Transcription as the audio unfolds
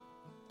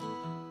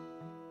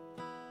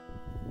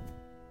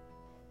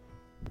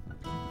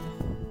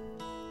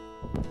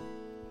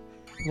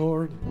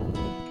Lord,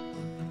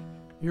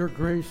 your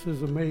grace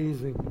is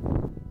amazing.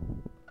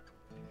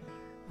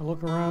 I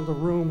look around the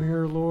room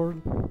here,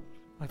 Lord.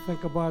 I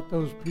think about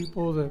those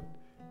people that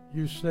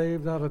you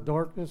saved out of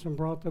darkness and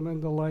brought them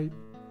into light.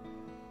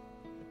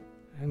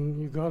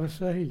 And you got to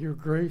say, your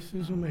grace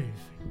is amazing.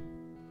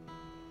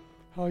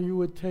 How you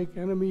would take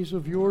enemies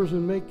of yours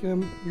and make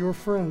them your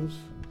friends.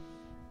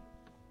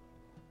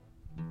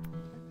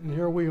 And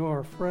here we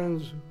are,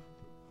 friends,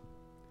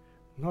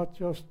 not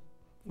just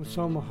with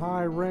some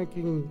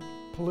high-ranking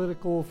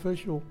political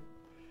official,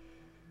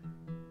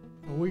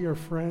 but we are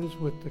friends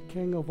with the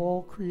King of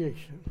all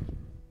creation.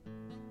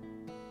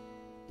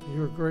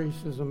 Your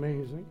grace is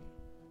amazing.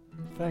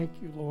 Thank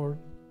you, Lord.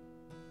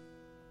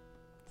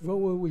 What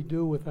would we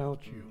do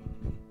without you?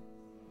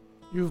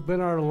 You've been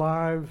our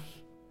lives.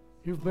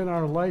 You've been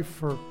our life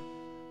for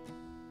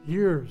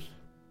years,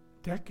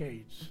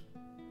 decades.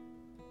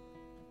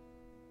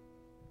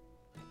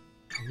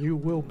 And you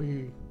will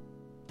be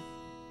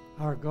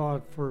our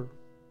God for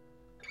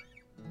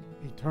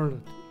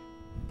eternity.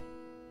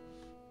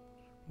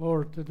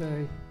 Lord,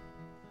 today,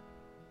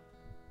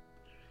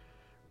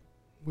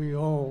 we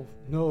all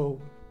know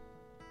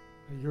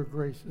that your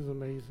grace is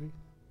amazing.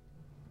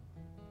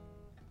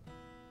 You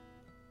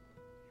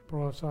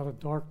brought us out of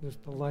darkness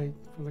to light,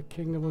 from the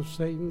kingdom of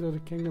Satan to the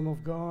kingdom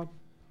of God.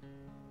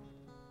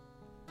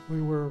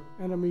 We were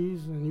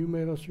enemies, and you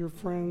made us your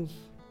friends.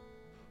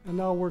 And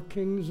now we're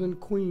kings and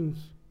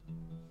queens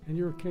in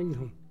your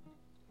kingdom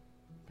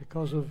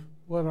because of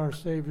what our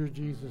Savior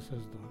Jesus has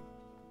done.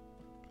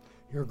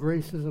 Your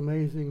grace is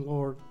amazing,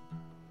 Lord.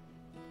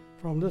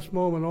 From this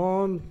moment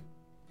on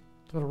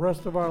to the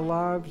rest of our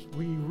lives,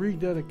 we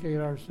rededicate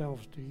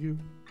ourselves to you.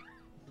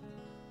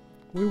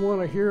 We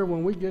want to hear,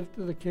 when we get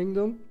to the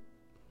kingdom,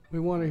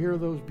 we want to hear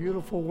those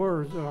beautiful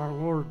words that our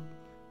Lord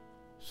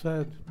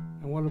said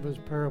in one of his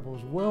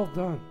parables. Well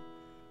done,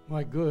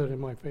 my good and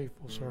my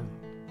faithful servant.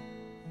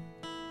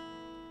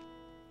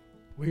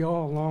 We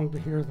all long to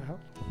hear that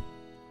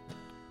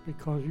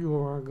because you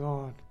are our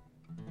God.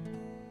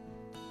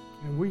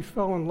 And we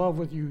fell in love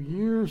with you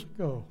years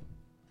ago.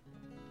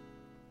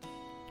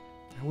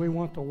 And we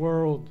want the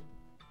world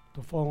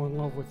to fall in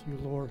love with you,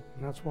 Lord.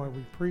 And that's why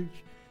we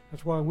preach.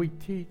 That's why we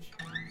teach.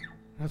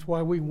 That's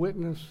why we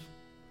witness.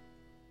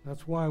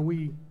 That's why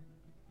we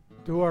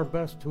do our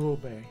best to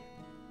obey.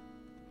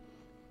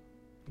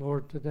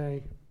 Lord,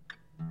 today,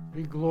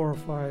 be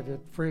glorified at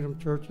Freedom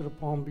Church of the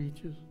Palm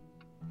Beaches.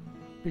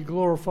 Be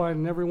glorified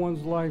in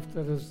everyone's life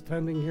that is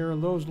attending here,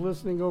 and those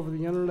listening over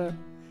the internet,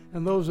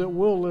 and those that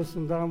will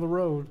listen down the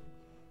road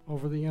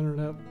over the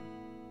internet,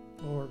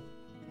 Lord.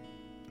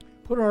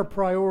 Put our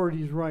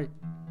priorities right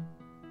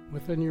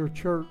within your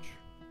church,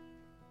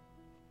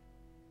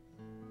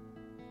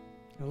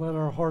 and let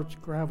our hearts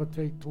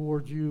gravitate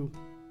towards you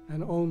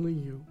and only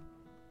you.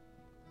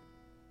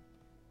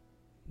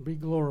 Be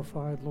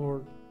glorified,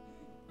 Lord.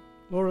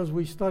 Lord, as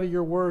we study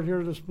your word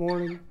here this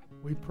morning,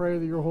 we pray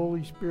that your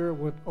Holy Spirit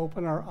would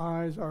open our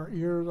eyes, our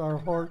ears, our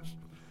hearts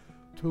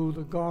to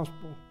the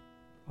gospel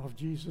of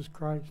Jesus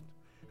Christ.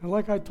 And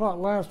like I taught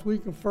last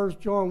week in 1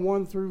 John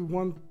 1 through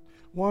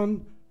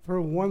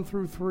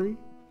 3,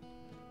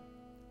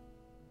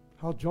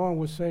 how John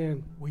was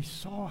saying, we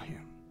saw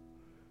him,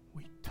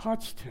 we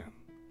touched him,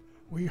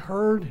 we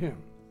heard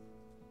him.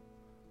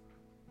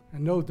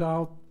 And no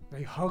doubt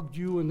they hugged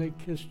you and they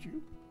kissed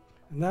you.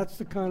 And that's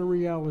the kind of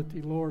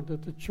reality, Lord,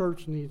 that the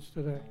church needs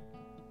today,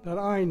 that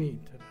I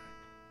need today.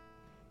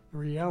 The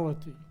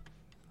reality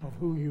of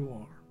who you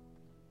are.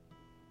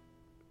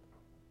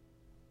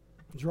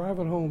 Drive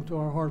it home to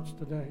our hearts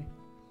today,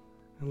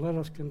 and let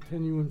us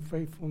continue in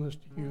faithfulness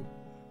to you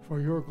for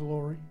your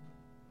glory.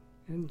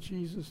 In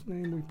Jesus'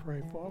 name we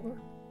pray, Father.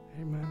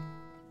 Amen.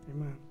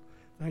 Amen.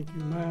 Thank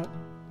you, Matt.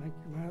 Thank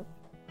you, Matt.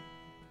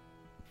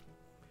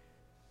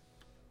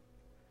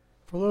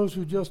 For those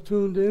who just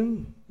tuned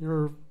in,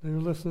 you're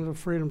listening to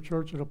Freedom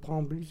Church of the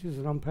Palm Beaches,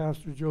 and I'm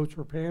Pastor Joe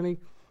Trapani,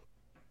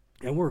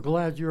 and we're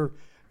glad you're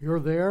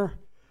there.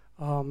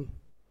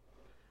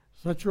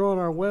 Since you're on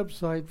our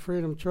website,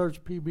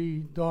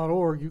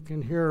 freedomchurchpb.org, you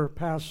can hear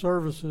past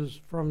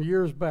services from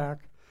years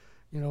back.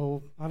 You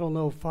know, I don't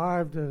know,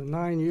 5 to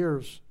 9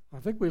 years. I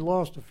think we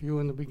lost a few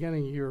in the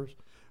beginning years,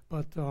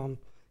 but you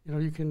know,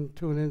 you can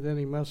tune into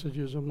any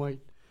messages that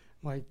might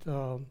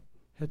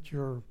hit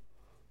your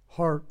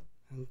heart,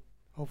 and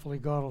hopefully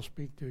God will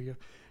speak to you.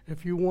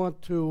 If you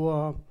want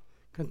to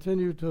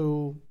continue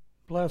to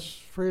bless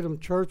Freedom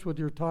Church with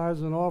your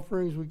tithes and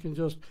offerings, you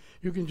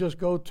can just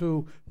go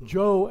to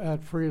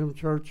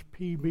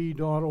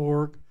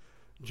joe@freedomchurchpb.org,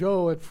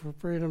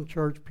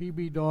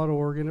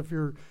 joe@freedomchurchpb.org, and if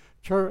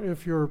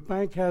your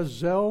bank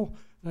has Zelle,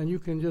 then you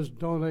can just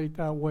donate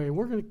that way.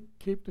 We're going to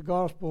keep the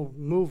gospel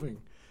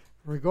moving,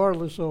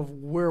 regardless of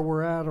where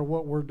we're at or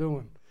what we're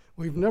doing.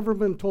 We've never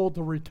been told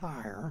to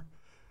retire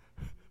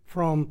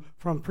from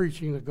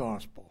preaching the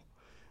gospel.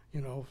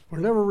 You know, we're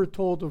never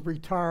told to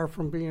retire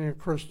from being a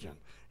Christian.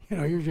 You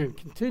know, you're going to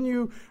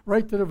continue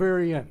right to the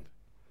very end.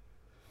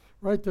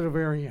 Right to the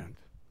very end.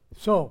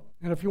 So,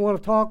 and if you want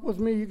to talk with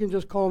me, you can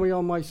just call me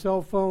on my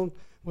cell phone.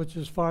 which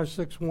is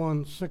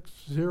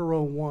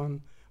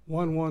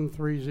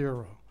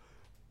 561-601-1130.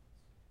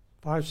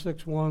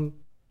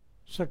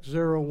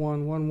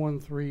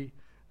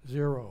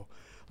 561-601-1130.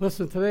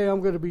 Listen, today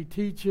I'm going to be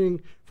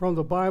teaching from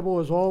the Bible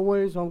as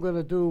always. I'm going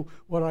to do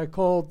what I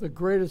call the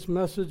greatest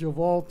message of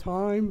all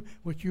time,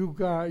 which you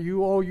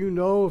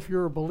know if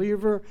you're a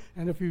believer,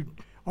 and if you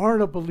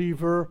aren't a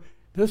believer,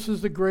 this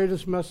is the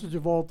greatest message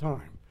of all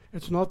time.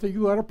 It's not that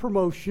you had a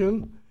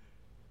promotion.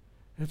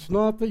 It's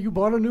not that you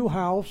bought a new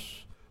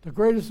house. The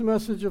greatest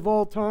message of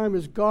all time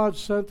is God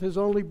sent his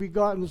only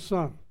begotten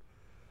Son,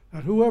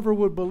 that whoever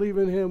would believe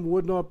in him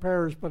would not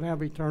perish but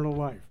have eternal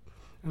life.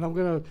 And I'm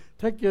going to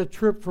take you a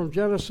trip from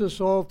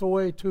Genesis all the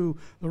way to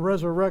the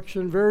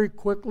resurrection very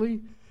quickly,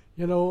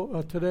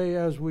 today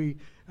as we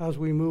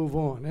move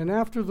on. And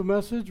after the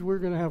message, we're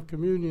going to have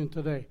communion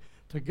today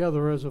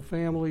together as a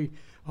family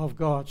of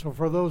God. So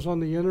for those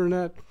on the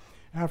internet,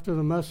 after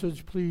the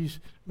message, please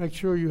make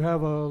sure you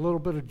have a little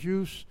bit of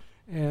juice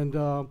and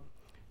a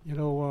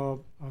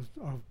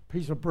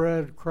piece of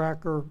bread,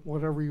 cracker,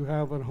 whatever you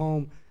have at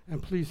home. And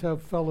please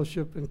have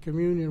fellowship and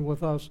communion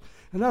with us.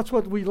 And that's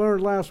what we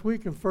learned last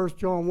week in 1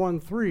 John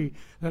 1:3,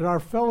 that our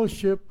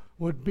fellowship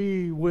would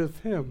be with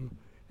him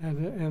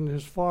and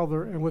his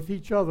Father, and with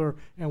each other,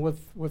 and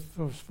with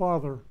his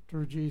Father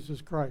through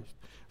Jesus Christ.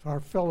 Our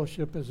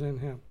fellowship is in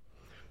him.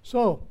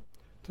 So,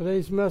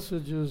 today's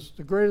message is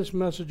the greatest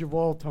message of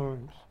all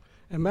times.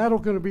 And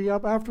Matt's going to be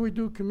up after we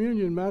do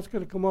communion. Matt's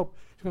going to come up.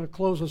 He's going to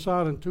close us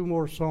out in 2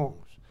 more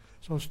songs.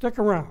 So stick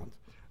around,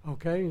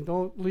 okay? And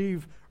don't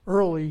leave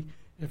early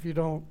if you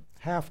don't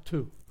have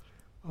to,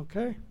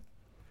 okay?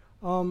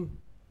 So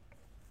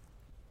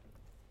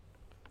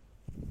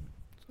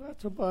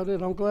that's about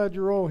it. I'm glad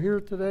you're all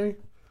here today.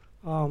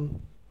 I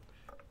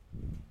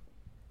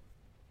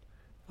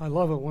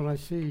love it when I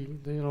see,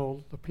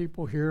 the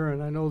people here,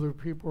 and I know the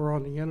people are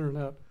on the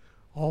internet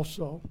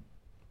also.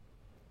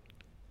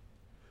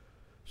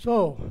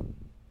 So,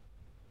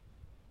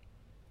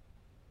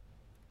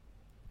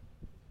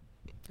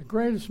 the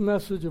greatest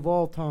message of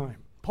all time.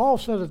 Paul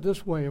said it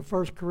this way in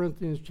 1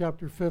 Corinthians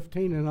chapter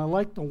 15, and I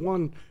like the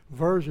one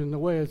version, the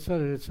way it said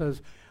it. It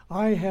says,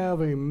 I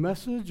have a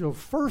message of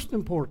first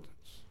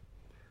importance.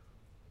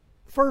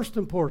 First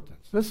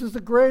importance. This is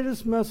the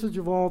greatest message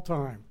of all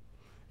time.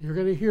 You're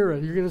going to hear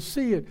it. You're going to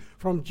see it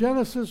from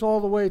Genesis all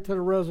the way to the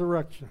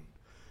resurrection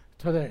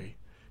today.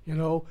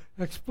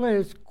 Explain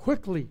it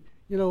quickly.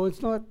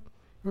 It's not,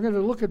 we're going to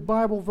look at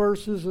Bible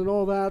verses and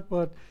all that,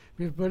 but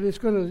it's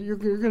you're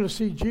going to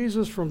see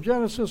Jesus from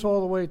Genesis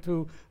all the way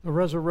to the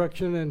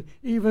resurrection and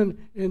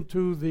even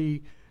into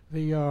the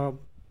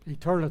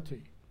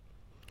eternity.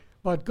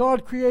 But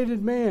God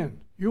created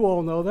man. You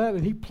all know that.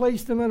 And he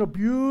placed him in a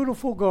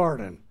beautiful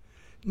garden.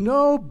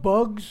 No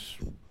bugs,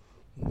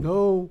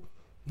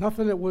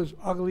 nothing that was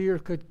ugly or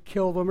could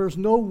kill them. There's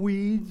no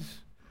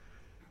weeds.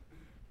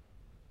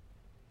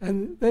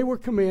 And they were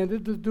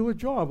commanded to do a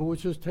job,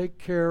 which is take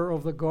care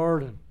of the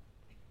garden.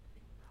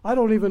 I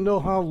don't even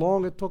know how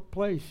long it took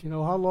place.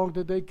 How long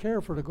did they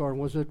care for the garden?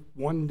 Was it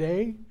 1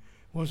 day?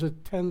 Was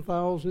it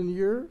 10,000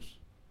 years?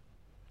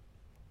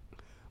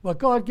 But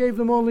God gave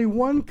them only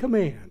one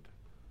command.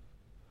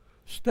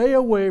 Stay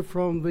away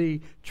from the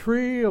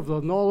tree of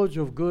the knowledge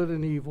of good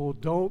and evil.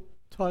 Don't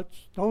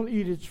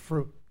eat its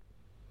fruit.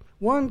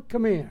 One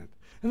command.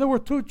 And there were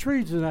 2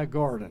 trees in that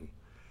garden.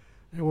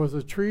 There was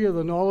the tree of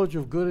the knowledge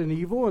of good and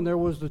evil, and there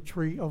was the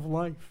tree of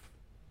life.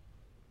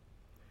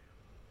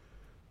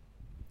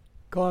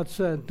 God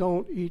said,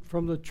 don't eat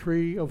from the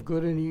tree of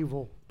good and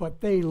evil, but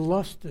they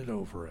lusted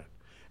over it.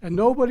 And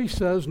nobody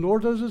says, nor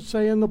does it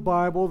say in the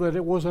Bible, that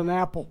it was an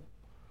apple.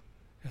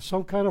 It's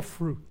some kind of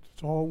fruit.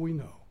 That's all we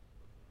know.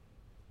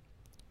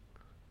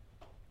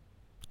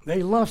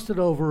 They lusted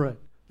over it.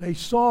 They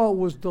saw it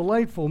was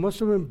delightful, must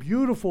have been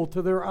beautiful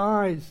to their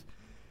eyes.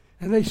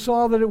 And they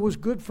saw that it was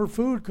good for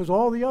food, because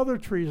all the other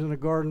trees in the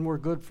garden were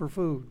good for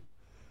food,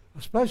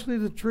 especially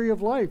the tree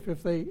of life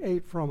if they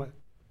ate from it.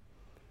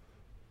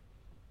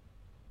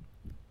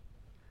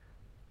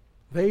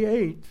 They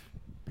ate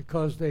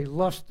because they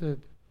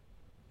lusted.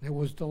 It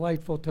was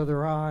delightful to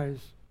their eyes,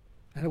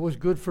 and it was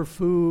good for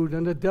food.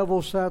 And the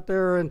devil sat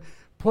there and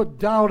put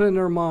doubt in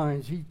their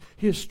minds.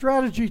 His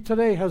strategy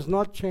today has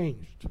not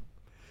changed.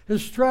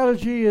 His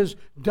strategy is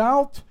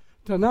doubt,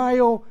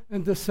 denial,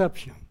 and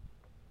deception.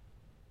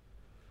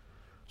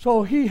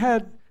 So he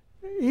had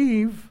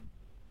Eve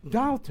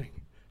doubting.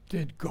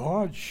 Did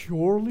God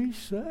surely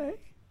say?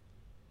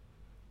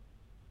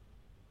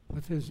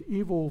 With his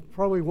evil,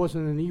 probably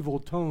wasn't an evil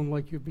tone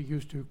like you'd be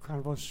used to, kind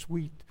of a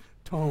sweet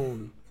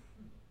tone.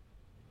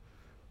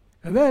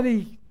 And then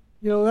he,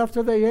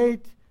 after they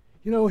ate,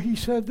 he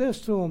said this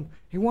to them.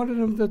 He wanted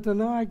them to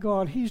deny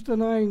God. He's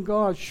denying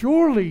God.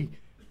 Surely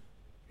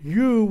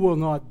you will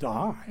not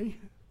die.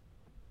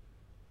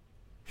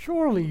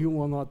 Surely you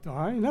will not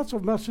die. And that's a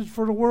message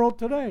for the world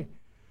today.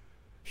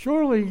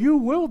 Surely you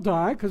will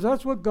die, because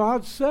that's what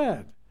God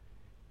said,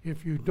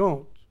 if you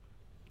don't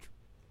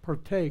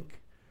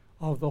partake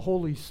of the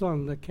Holy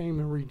Son that came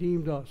and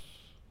redeemed us.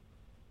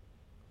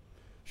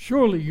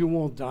 Surely you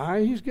won't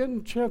die. He's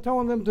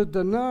telling them to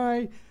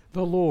deny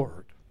the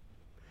Lord.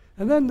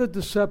 And then the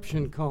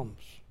deception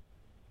comes.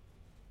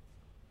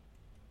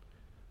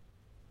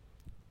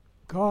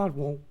 God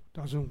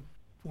doesn't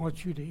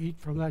want you to eat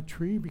from that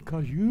tree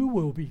because you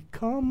will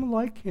become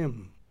like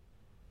him.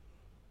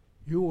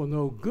 You will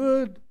know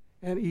good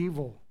and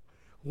evil.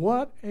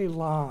 What a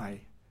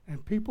lie.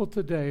 And people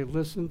today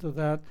listen to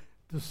that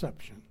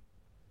deception.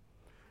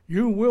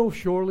 You will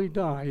surely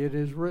die. It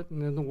is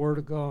written in the Word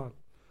of God.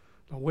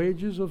 The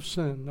wages of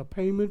sin, the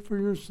payment for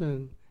your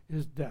sin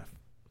is death.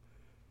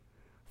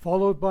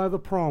 Followed by the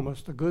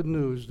promise, the good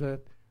news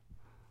that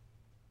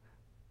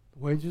the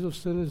wages of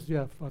sin is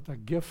death, but the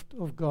gift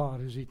of God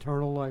is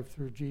eternal life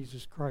through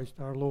Jesus Christ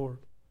our Lord.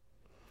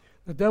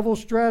 The devil's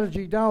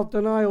strategy, doubt,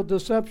 denial,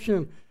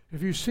 deception.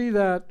 If you see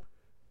that,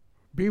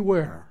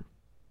 beware.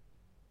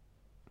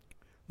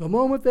 The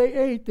moment they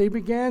ate, they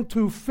began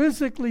to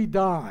physically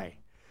die.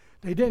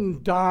 They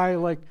didn't die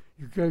like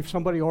you gave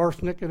somebody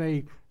arsenic and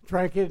they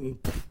drank it and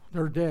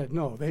they're dead.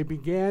 No, they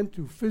began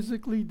to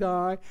physically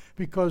die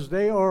because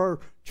they are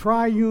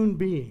triune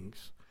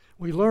beings.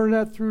 We learn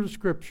that through the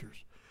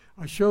scriptures.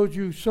 I showed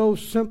you so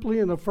simply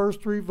in the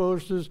first 3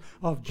 verses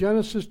of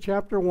Genesis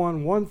chapter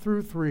 1, 1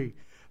 through 3.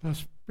 The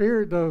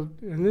Spirit,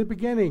 in the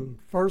beginning,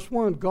 verse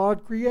 1,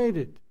 God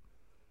created.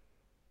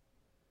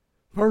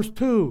 Verse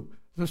 2,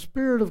 the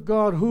Spirit of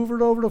God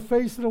hovered over the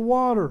face of the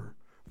water.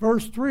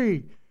 Verse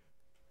 3,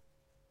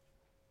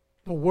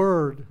 the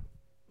Word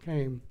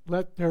came,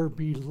 let there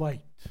be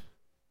light.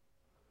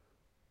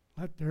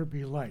 Let there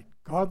be light.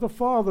 God the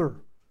Father,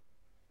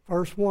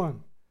 verse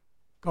 1.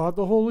 God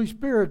the Holy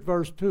Spirit,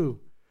 verse 2.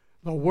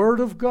 The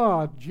Word of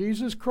God,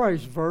 Jesus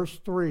Christ, verse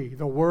 3.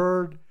 The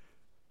Word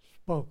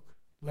spoke.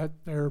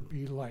 Let there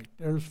be light.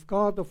 There's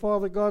God the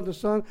Father, God the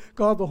Son,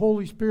 God the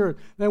Holy Spirit.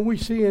 Then we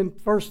see in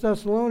 1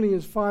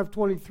 Thessalonians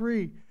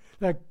 5:23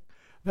 that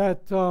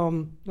let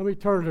me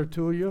turn it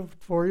to you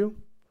for you.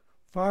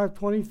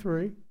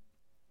 5:23.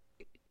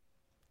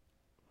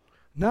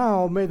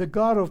 Now may the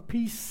God of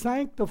peace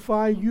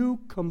sanctify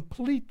you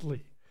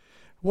completely.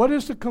 What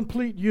is the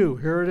complete you?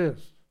 Here it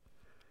is.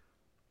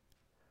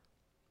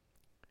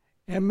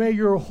 And may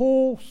your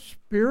whole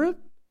spirit,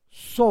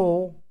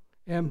 soul,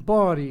 and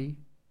body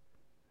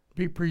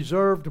be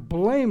preserved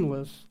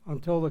blameless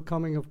until the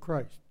coming of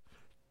Christ.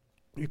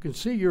 You can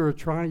see you're a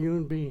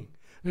triune being.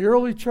 The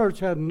early church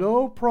had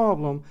no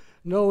problem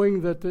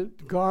knowing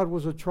that God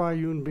was a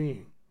triune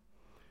being.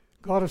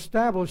 God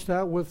established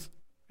that with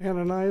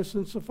Ananias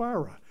and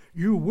Sapphira.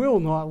 You will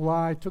not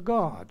lie to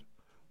God,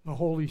 the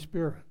Holy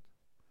Spirit.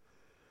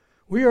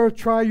 We are a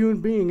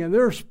triune being, and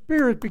their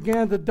spirit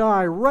began to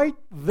die right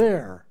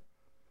there.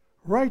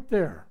 Right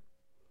there.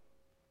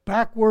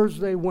 Backwards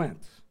they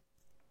went.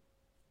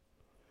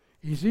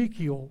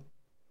 Ezekiel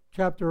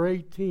chapter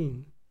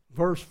 18,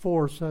 verse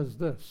 4 says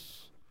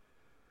this.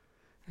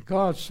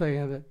 God's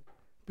saying that,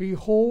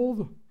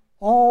 behold,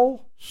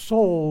 all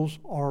souls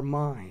are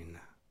mine.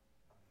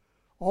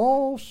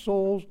 All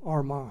souls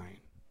are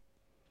mine.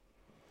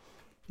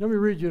 Let me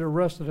read you the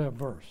rest of that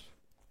verse.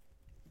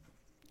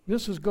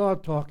 This is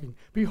God talking.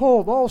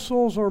 Behold, all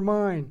souls are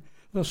mine.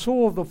 The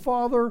soul of the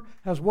Father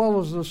as well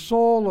as the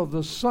soul of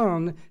the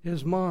Son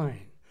is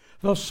mine.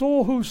 The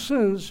soul who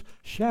sins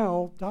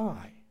shall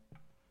die.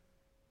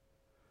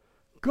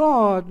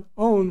 God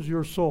owns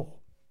your soul.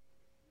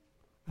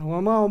 And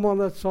when I'm on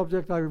that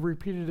subject, I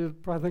repeated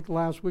it, I think,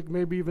 last week,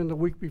 maybe even the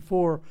week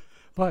before,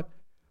 but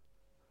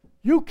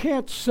you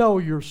can't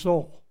sell your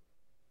soul.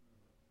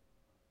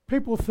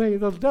 People think,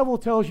 the devil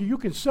tells you, you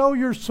can sell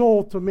your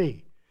soul to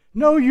me.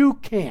 No, you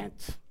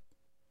can't.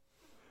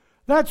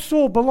 That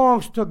soul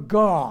belongs to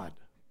God.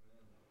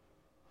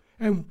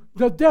 And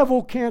the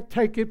devil can't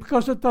take it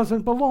because it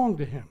doesn't belong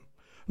to him.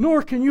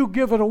 Nor can you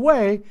give it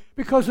away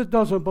because it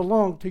doesn't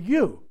belong to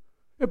you.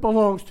 It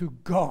belongs to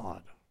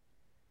God.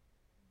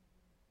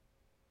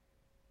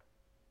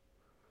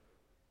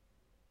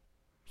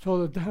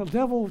 So the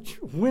devil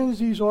wins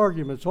these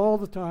arguments all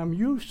the time.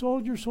 You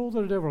sold your soul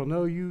to the devil.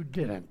 No, you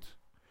didn't.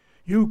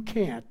 You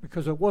can't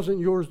because it wasn't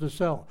yours to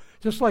sell.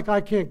 Just like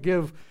I can't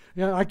give,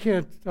 I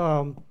can't,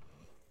 let's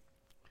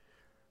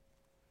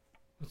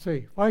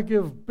see, if I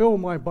give Bill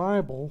my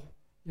Bible,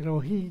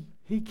 he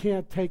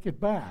can't take it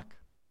back.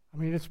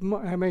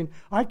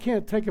 I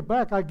can't take it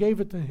back. I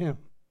gave it to him.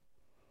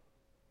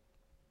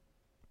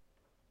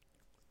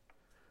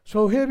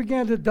 So he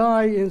began to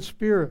die in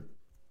spirit.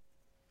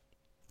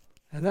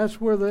 And that's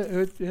where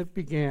it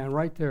began,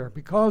 right there.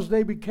 Because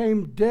they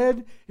became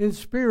dead in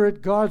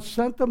spirit, God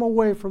sent them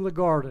away from the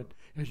garden,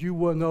 as you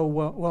well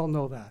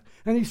know that.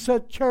 And he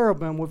set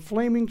cherubim with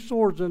flaming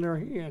swords in their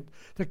hand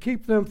to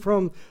keep them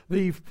from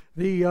the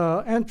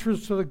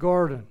entrance to the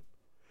garden.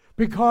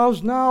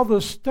 Because now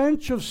the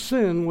stench of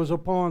sin was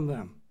upon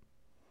them.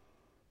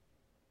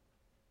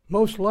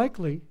 Most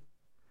likely,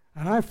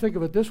 and I think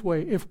of it this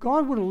way, if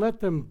God would have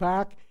let them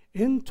back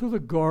into the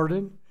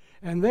garden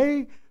and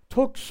they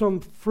took some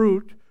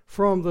fruit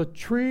from the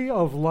tree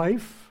of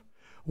life,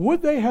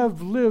 would they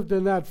have lived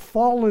in that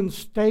fallen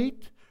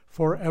state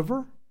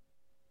forever?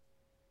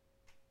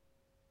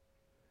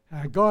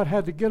 God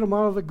had to get them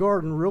out of the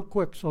garden real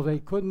quick so they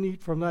couldn't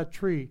eat from that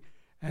tree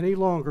any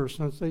longer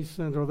since they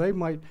sinned, or they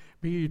might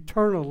be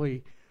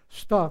eternally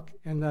stuck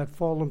in that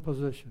fallen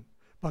position.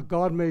 But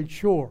God made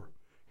sure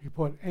He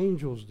put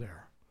angels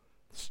there.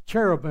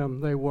 Cherubim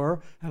they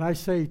were, and I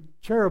say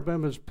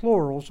cherubim is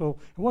plural, so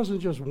it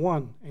wasn't just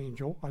one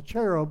angel. A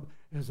cherub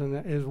is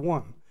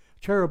one.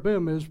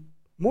 Cherubim is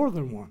more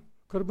than one.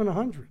 Could have been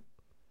 100.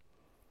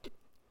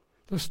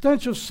 The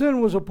stench of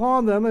sin was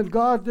upon them, and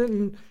God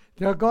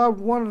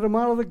wanted them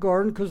out of the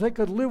garden because they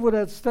could live with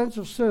that stench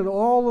of sin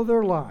all of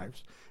their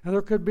lives, and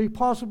there could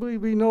possibly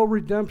be no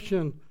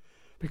redemption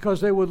because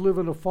they would live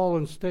in a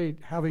fallen state,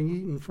 having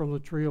eaten from the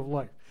tree of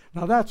life.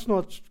 Now that's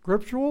not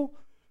scriptural.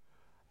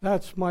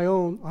 That's my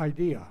own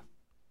idea.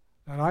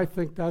 And I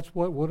think that's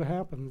what would have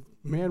happened.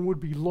 Man would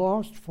be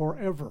lost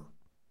forever.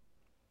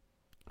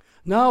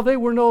 Now they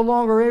were no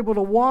longer able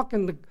to walk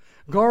in the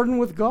garden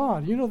with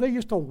God. You know, they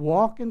used to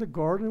walk in the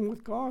garden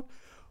with God.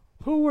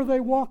 Who were they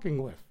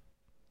walking with?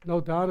 No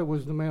doubt it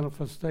was the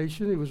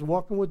manifestation. He was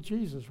walking with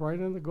Jesus right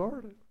in the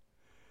garden.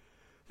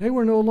 They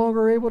were no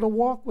longer able to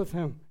walk with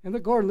Him in the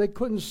garden. They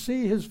couldn't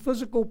see His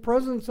physical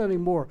presence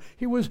anymore.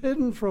 He was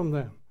hidden from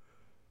them.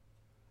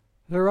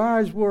 Their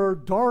eyes were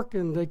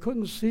darkened. They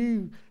couldn't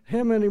see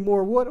Him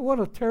anymore. What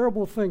a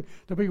terrible thing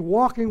to be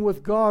walking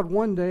with God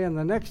one day and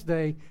the next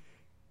day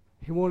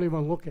He won't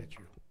even look at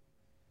you.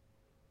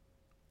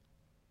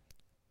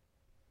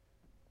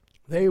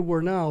 They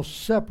were now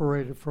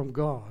separated from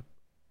God.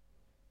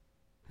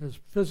 His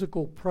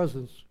physical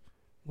presence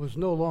was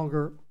no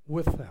longer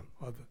with them.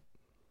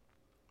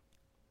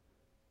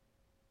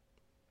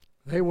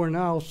 They were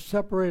now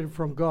separated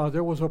from God.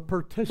 There was a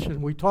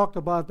partition. We talked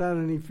about that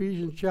in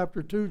Ephesians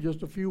chapter 2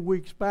 just a few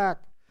weeks back.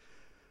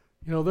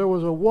 You know, there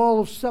was a wall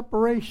of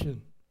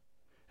separation,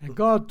 and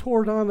God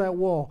tore down that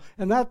wall.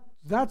 And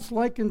that's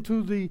likened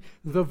to the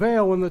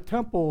veil in the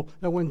temple,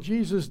 that when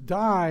Jesus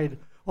died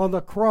on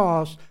the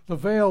cross, the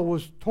veil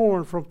was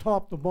torn from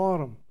top to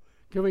bottom,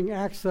 giving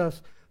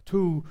access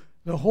to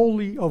the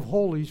Holy of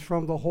Holies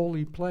from the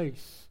holy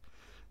place.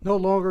 No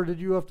longer did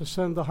you have to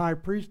send the high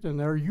priest in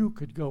there. You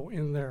could go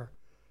in there.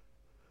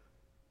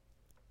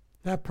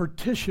 That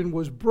partition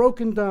was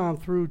broken down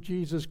through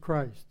Jesus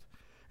Christ.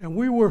 And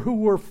we who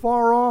were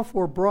far off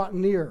were brought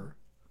near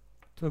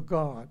to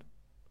God.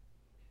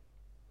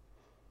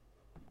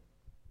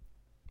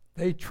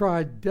 They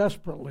tried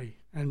desperately,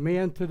 and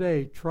man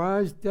today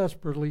tries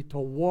desperately to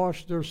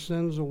wash their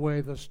sins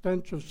away, the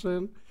stench of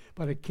sin,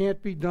 but it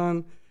can't be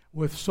done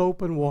with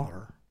soap and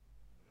water.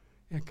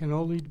 It can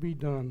only be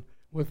done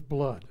with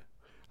blood.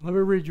 Let me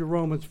read you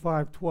Romans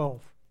 5:12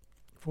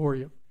 for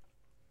you.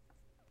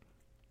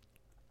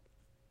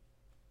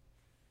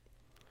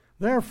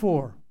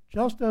 Therefore,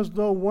 just as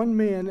though one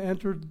man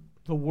entered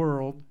the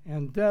world,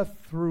 and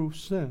death through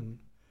sin,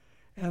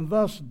 and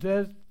thus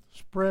death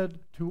spread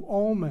to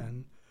all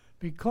men,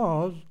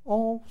 because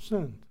all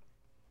sinned.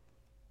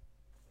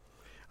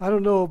 I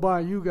don't know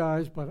about you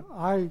guys, but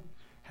I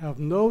have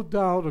no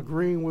doubt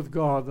agreeing with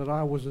God that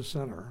I was a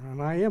sinner, and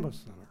I am a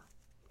sinner,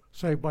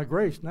 saved by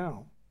grace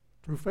now,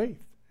 through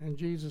faith in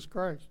Jesus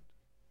Christ.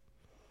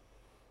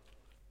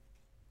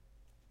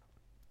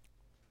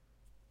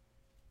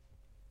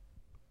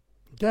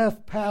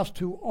 Death passed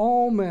to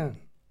all men,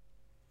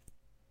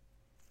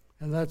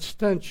 and that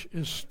stench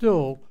is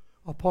still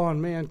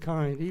upon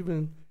mankind,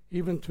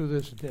 even to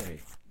this day.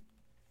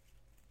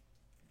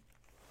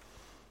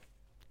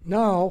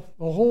 Now,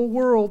 the whole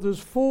world is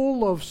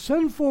full of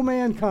sinful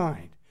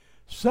mankind.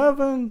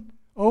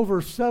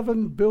 Over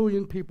 7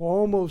 billion people,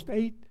 almost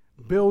 8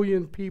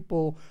 billion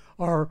people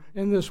are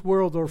in this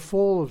world are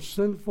full of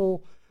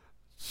sinful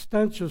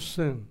stench of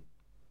sin.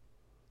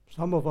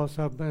 Some of us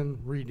have been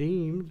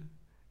redeemed,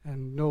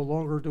 and no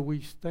longer do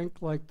we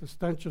stink like the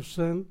stench of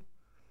sin.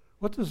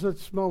 What does it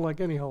smell like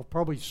anyhow?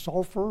 Probably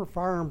sulfur,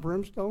 fire and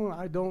brimstone?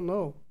 I don't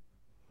know.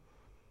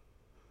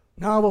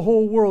 Now the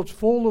whole world's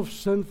full of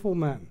sinful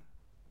men.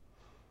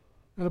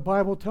 And the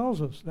Bible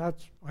tells us,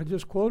 I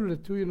just quoted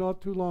it to you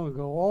not too long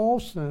ago, all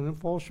sin and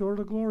fall short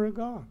of the glory of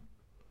God.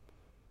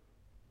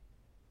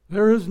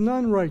 There is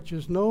none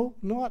righteous, no,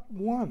 not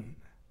one.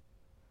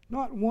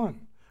 Not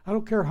one. I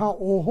don't care how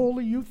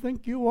holy you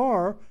think you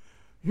are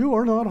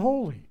not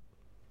holy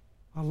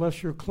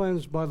unless you're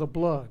cleansed by the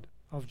blood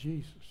of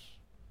Jesus.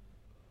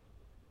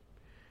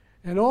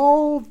 And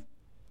all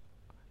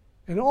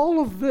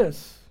of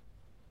this,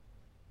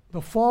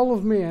 the fall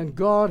of man,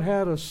 God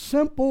had a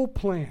simple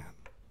plan.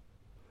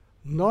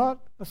 Not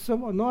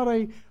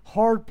a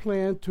hard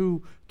plan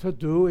to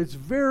do. It's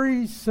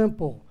very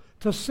simple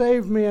to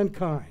save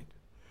mankind.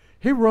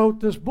 He wrote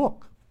this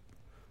book,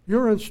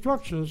 your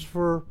instructions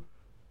for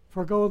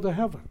going to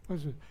heaven.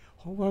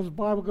 What does the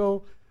Bible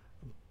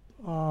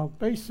go?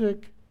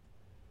 Basic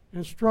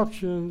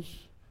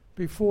instructions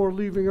before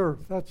leaving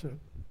earth. That's it.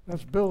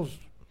 That's Bill's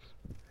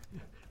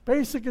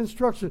basic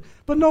instruction.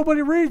 But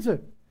nobody reads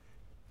it.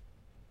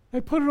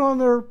 They put it on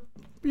their,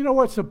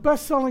 it's the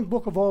best-selling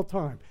book of all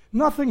time.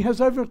 Nothing has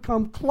ever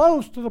come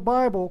close to the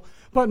Bible,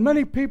 but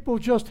many people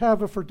just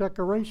have it for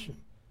decoration.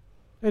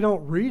 They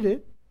don't read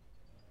it.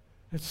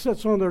 It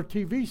sits on their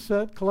TV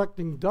set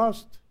collecting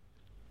dust.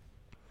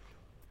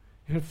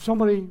 And if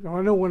somebody,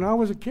 I know when I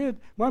was a kid,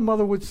 my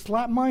mother would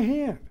slap my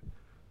hand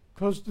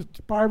because the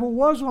Bible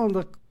was on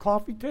the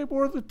coffee table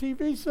or the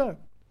TV set.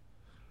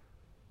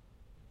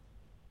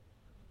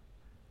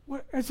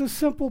 Well, it's a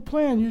simple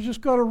plan. You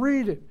just got to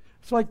read it.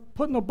 It's like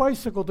putting a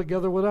bicycle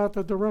together without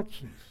the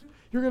directions.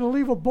 You're going to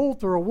leave a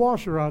bolt or a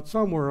washer out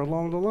somewhere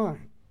along the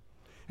line.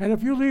 And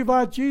if you leave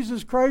out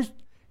Jesus Christ,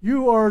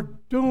 you are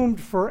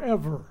doomed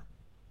forever.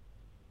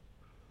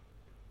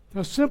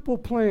 A simple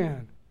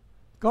plan.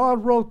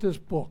 God wrote this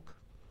book.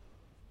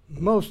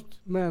 Most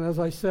men, as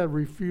I said,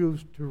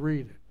 refuse to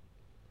read it.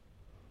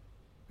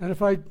 And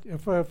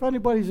if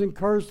anybody's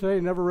encouraged today,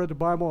 never read the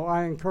Bible,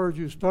 I encourage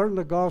you, start in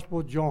the Gospel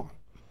of John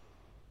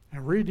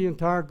and read the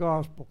entire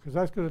Gospel, because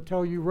that's going to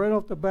tell you right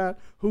off the bat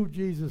who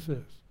Jesus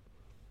is.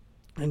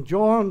 And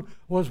John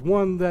was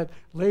one that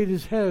laid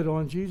his head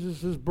on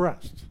Jesus'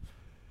 breast.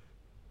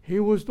 He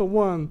was the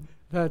one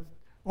that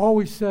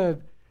always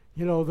said,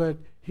 that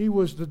he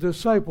was the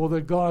disciple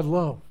that God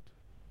loved.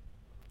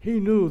 He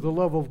knew the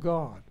love of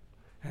God.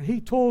 And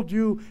he told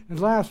you, and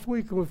last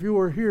week if you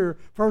were here,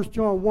 1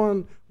 John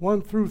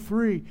 1 through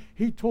 3,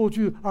 he told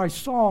you, I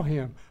saw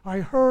him, I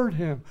heard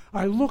him,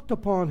 I looked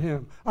upon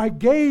him, I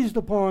gazed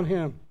upon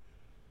him.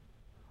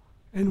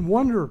 And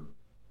wonder,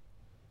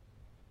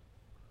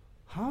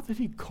 how did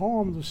he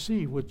calm the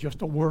sea with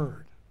just a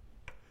word?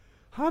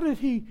 How did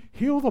he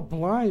heal the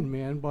blind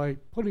man by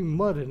putting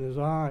mud in his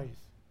eyes?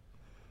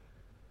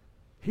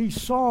 He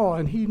saw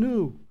and he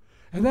knew.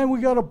 And then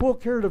we got a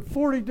book here to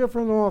 40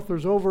 different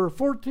authors, over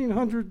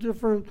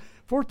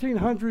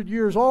 1,400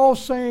 years, all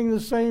saying the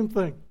same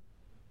thing,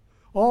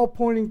 all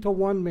pointing to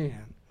one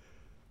man.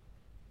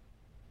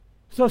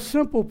 It's a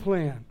simple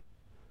plan.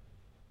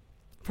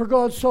 For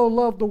God so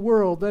loved the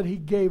world that he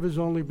gave his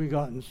only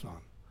begotten Son,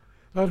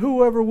 that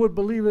whoever would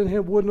believe in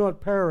him would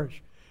not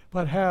perish,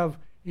 but have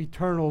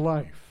eternal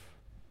life.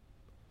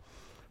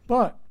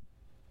 But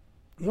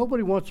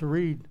nobody wants to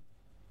read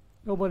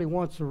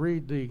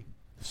the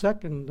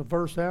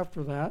verse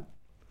after that,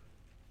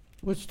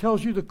 which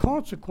tells you the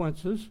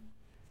consequences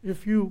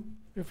if you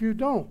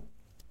don't.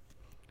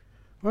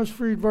 Let's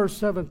read verse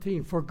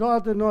 17. For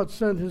God did not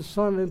send his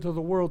Son into the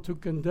world to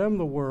condemn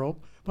the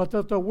world, but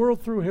that the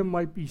world through him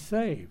might be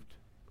saved.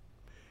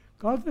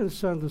 God didn't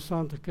send the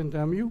Son to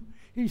condemn you.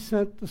 He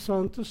sent the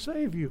Son to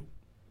save you.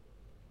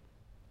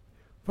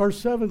 Verse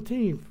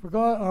 17,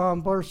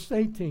 verse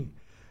 18.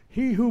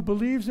 He who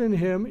believes in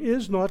him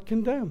is not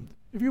condemned.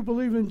 If you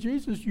believe in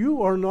Jesus,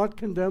 you are not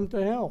condemned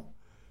to hell.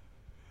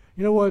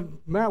 You know what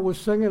Matt was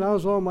singing? I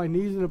was on my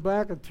knees in the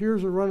back, and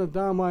tears were running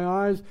down my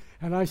eyes,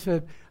 and I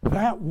said,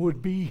 that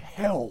would be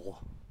hell.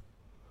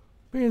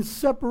 Being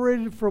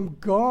separated from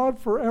God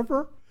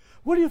forever.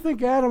 What do you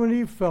think Adam and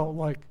Eve felt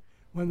like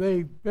when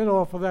they bit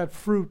off of that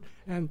fruit,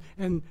 and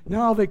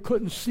now they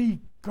couldn't see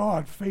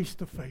God face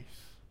to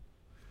face?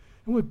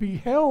 It would be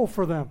hell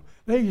for them.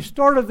 They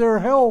started their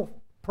hell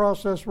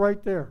process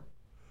right there.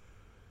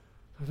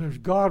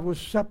 God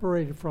was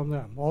separated from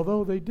them.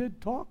 Although they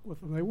did talk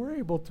with him, they were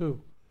able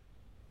to.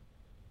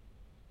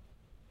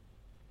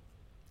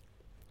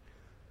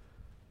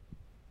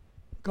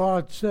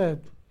 God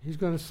said he's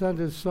going to send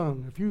his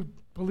Son. If you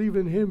believe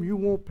in him, you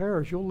won't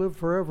perish. You'll live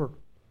forever.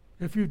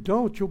 If you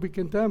don't, you'll be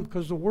condemned,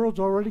 because the world's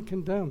already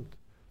condemned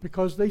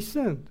because they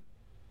sinned.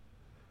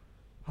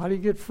 How do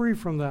you get free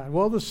from that?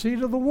 Well, the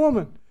seed of the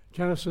woman,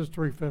 Genesis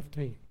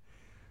 3:15.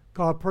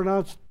 God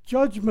pronounced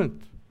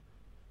judgment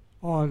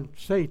on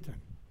Satan.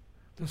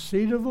 The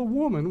seed of the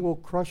woman will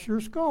crush your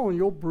skull and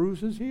you'll bruise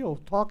his heel.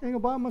 Talking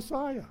about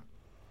Messiah.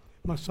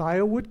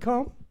 Messiah would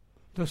come.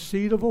 The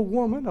seed of a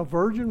woman, a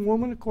virgin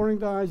woman according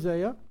to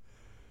Isaiah.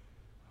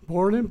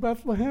 Born in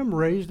Bethlehem,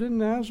 raised in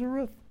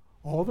Nazareth.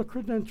 All the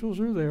credentials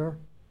are there.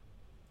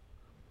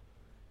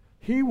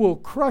 He will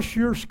crush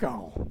your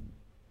skull.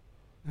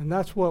 And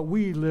that's what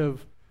we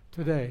live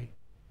today.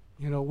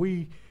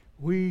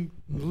 We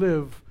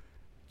live.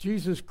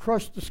 Jesus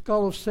crushed the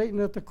skull of Satan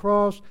at the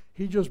cross.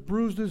 He just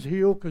bruised his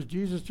heel because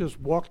Jesus just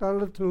walked out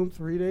of the tomb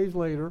 3 days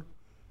later.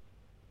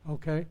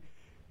 Okay?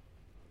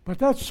 But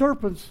that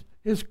serpent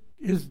is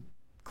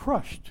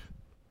crushed.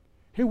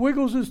 He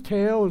wiggles his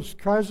tail and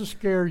tries to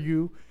scare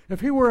you. If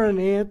he were an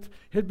ant,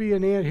 he'd be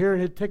an ant here,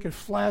 and he'd take a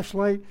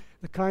flashlight,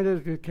 the kind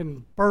that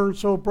can burn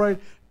so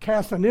bright,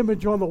 cast an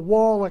image on the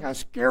wall like a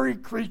scary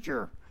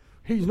creature.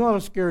 He's not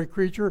a scary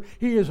creature.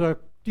 He is a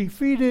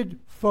defeated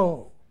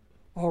foe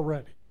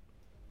already.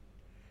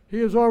 He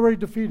is already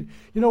defeated.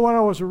 You know what?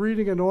 I was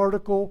reading an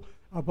article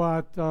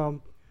about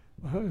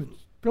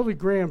Billy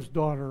Graham's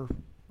daughter.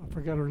 I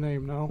forget her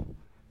name now.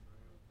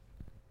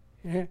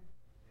 Anne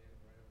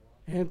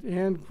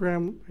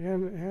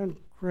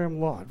Graham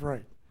Lott,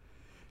 right.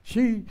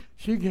 She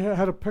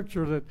had a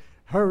picture that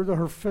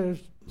her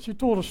she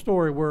told a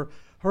story where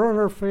her and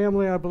her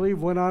family, I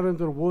believe, went out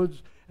into the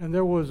woods, and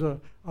there was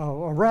a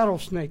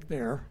rattlesnake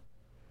there.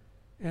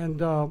 And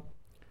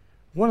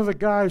one of the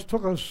guys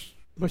took a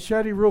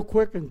machete real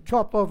quick and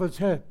chopped off its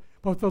head.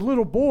 But the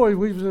little boy, he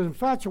was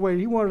infatuated.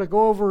 He wanted to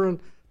go over and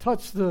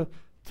touch the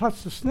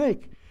touch the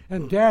snake.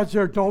 And Dad's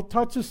there, don't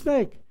touch the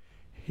snake.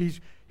 He's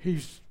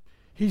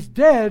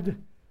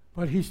dead,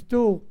 but he's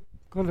still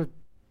going to,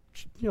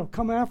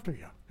 come after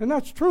you. And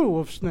that's true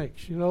of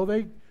snakes.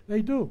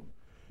 They do.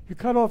 You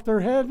cut off their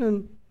head,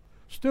 and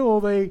still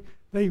they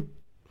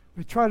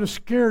try to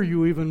scare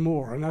you even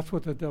more. And that's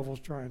what the devil's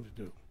trying to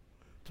do,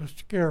 to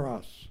scare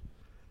us.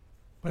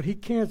 But he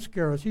can't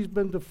scare us. He's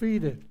been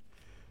defeated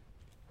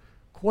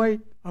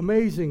quite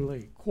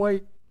amazingly,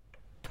 quite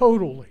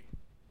totally.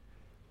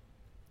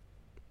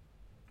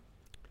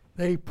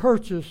 These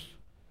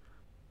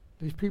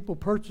people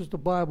purchased the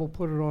Bible,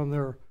 put it on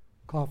their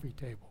coffee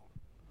table.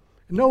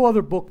 And no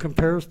other book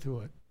compares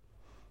to it.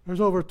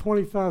 There's over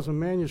 20,000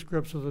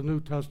 manuscripts of the New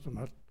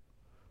Testament.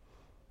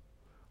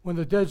 When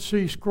the Dead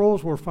Sea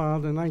Scrolls were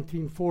found in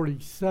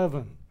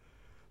 1947,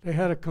 they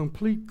had a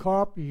complete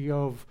copy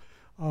of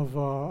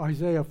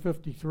Isaiah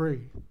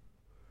 53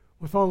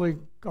 with only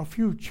a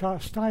few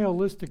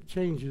stylistic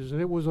changes, and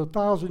it was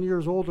 1,000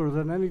 years older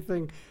than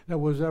anything that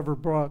was ever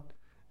brought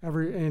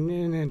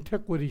in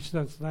antiquity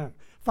since then.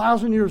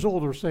 1,000 years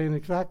older, saying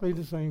exactly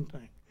the same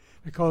thing,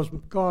 because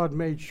God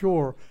made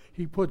sure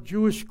he put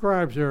Jewish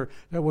scribes there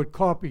that would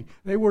copy.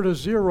 They were the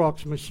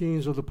Xerox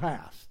machines of the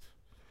past.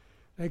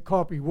 They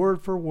copy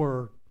word for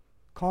word,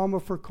 comma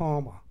for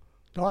comma,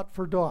 dot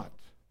for dot.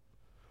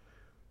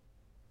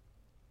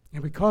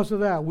 And because of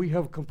that, we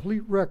have a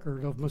complete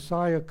record of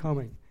Messiah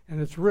coming,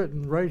 and it's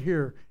written right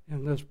here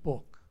in this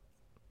book.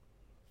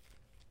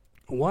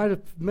 Why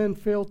did men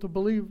fail to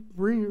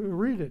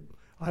read it?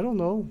 I don't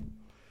know.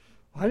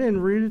 I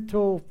didn't read it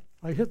till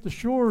I hit the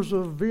shores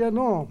of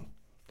Vietnam.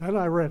 Then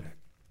I read it.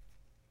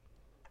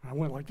 I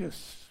went like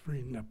this,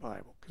 reading that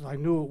Bible, because I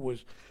knew it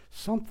was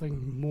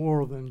something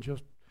more than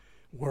just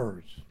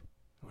words.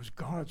 It was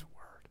God's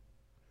Word.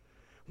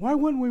 Why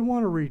wouldn't we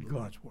want to read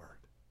God's Word?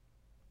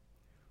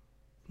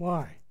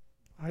 Why?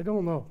 I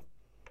don't know.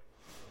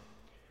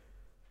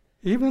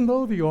 Even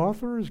though the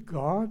author is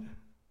God,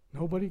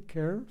 nobody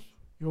cares.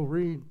 You'll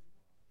read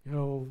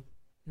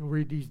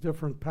these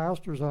different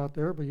pastors out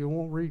there, but you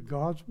won't read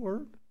God's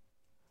Word.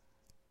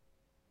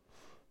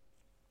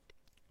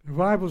 The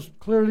Bible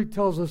clearly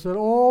tells us that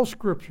all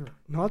Scripture,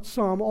 not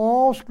some,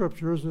 all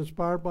Scripture is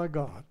inspired by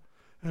God.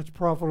 That's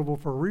profitable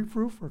for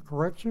reproof, for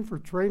correction, for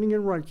training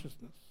in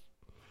righteousness.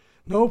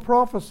 No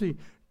prophecy,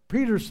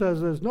 Peter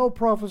says this, no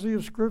prophecy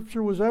of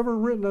Scripture was ever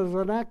written as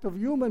an act of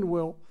human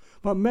will,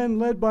 but men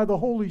led by the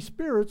Holy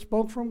Spirit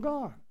spoke from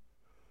God.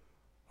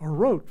 Or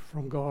wrote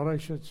from God, I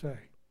should say.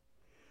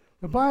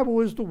 The Bible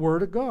is the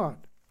Word of God.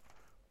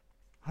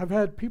 I've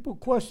had people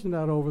question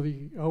that over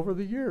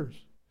the years.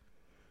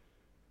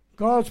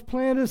 God's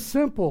plan is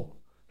simple.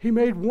 He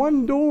made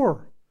one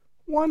door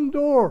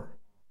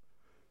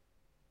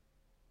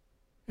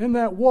in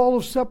that wall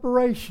of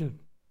separation.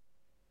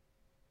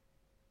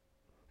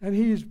 And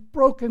he's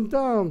broken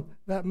down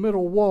that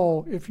middle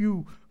wall if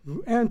you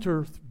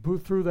enter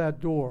through that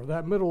door,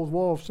 that middle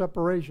wall of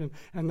separation,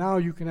 and now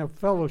you can have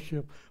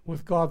fellowship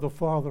with God the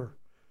Father.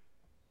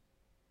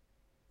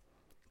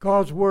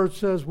 God's Word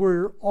says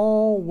we're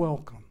all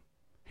welcome.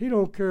 He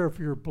don't care if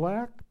you're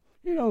black.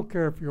 He don't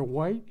care if you're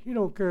white. He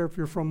don't care if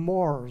you're from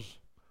Mars.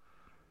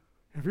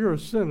 If you're a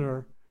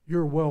sinner,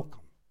 you're welcome.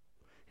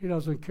 He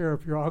doesn't care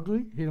if you're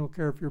ugly. He don't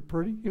care if you're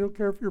pretty. He don't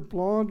care if you're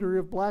blonde or you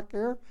have black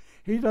hair.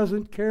 He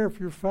doesn't care if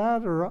you're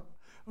fat or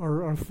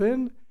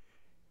thin.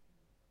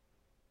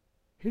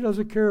 He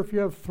doesn't care if you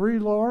have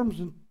 3 arms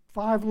and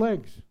 5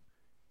 legs.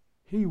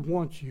 He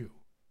wants you.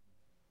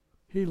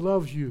 He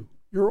loves you.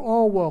 You're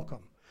all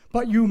welcome.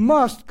 But you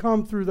must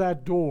come through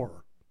that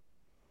door.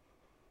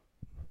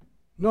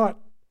 Not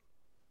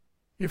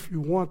if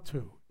you want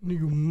to.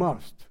 You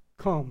must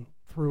come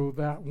through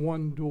that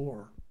one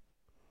door.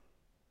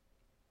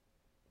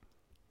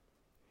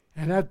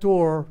 And that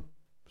door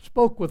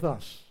spoke with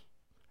us.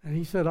 And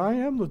he said, I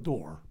am the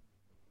door.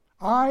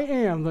 I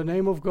am the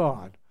name of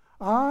God.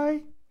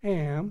 I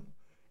am,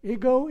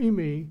 ego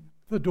eimi,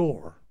 the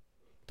door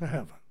to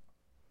heaven.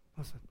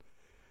 Listen.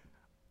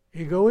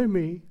 Ego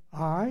eimi,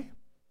 I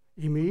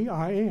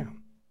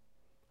am.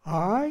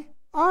 I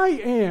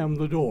am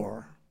the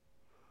door.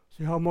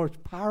 See how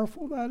much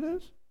powerful that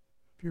is?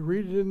 If you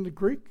read it in the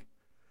Greek.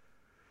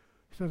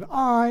 He said,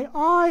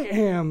 I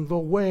am the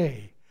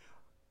way.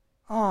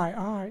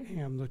 I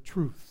am the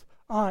truth.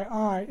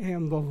 I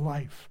am the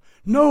life.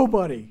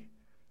 Nobody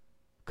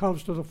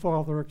comes to the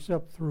Father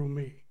except through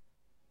me.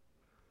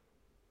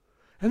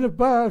 And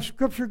the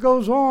Scripture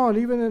goes on,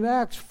 even in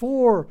Acts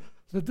 4,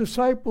 the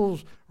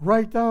disciples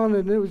write down,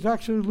 and it was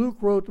actually Luke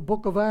wrote the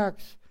book of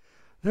Acts,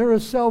 there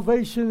is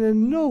salvation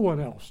in no one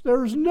else.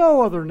 There is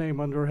no other name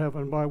under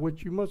heaven by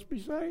which you must be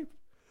saved.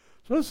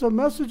 So this is a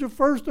message of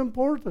first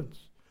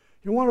importance.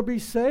 You want to be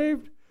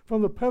saved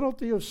from the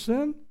penalty of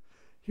sin?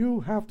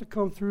 You have to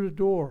come through the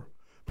door.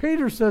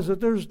 Peter says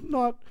that there's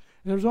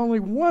only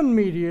one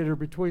mediator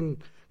between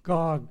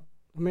God,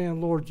 the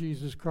man, Lord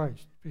Jesus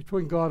Christ.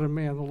 Between God and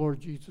man, the Lord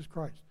Jesus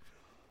Christ.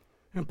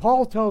 And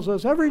Paul tells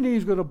us every knee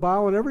is going to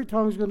bow and every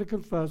tongue is going to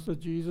confess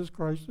that Jesus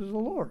Christ is the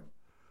Lord.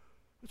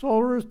 That's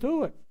all there is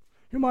to it.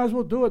 You might as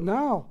well do it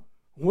now,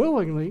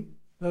 willingly,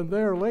 than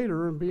there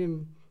later and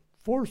being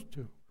forced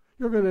to.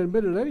 You're going to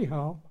admit it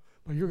anyhow,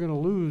 but you're going to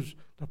lose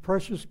the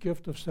precious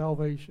gift of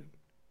salvation.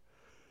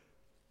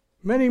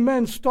 Many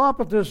men stop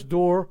at this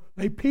door,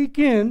 they peek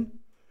in,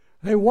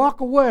 they walk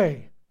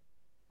away.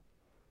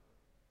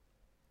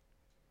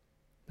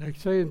 They're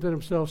saying to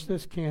themselves,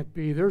 this can't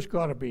be. There's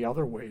got to be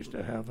other ways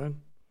to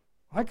heaven.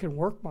 I can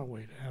work my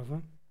way to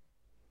heaven.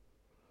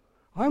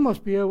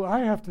 I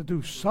have to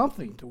do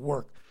something to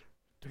work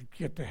to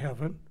get to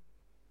heaven.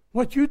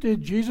 What you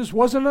did, Jesus,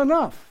 wasn't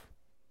enough.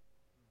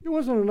 It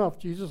wasn't enough,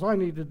 Jesus. I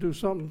need to do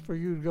something for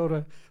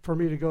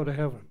me to go to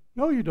heaven.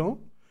 No, you don't.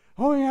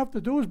 All you have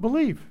to do is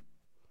believe.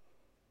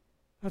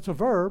 That's a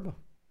verb.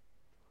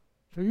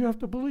 So you have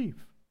to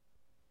believe.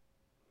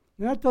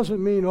 And that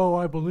doesn't mean,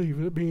 I believe.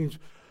 It means,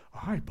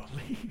 I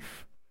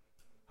believe.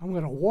 I'm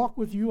going to walk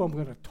with you. I'm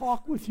going to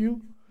talk with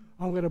you.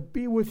 I'm going to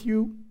be with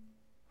you.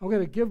 I'm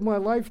going to give my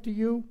life to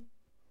you.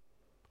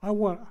 I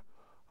want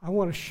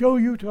to show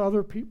you to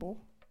other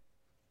people.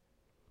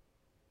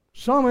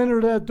 Some enter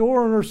that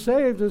door and are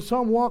saved, and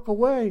some walk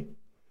away.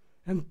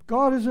 And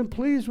God isn't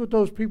pleased with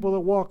those people that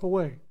walk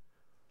away.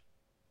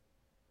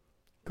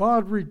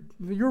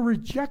 You're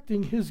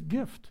rejecting His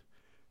gift.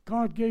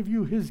 God gave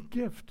you His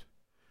gift.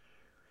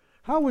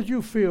 How would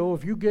you feel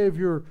if you gave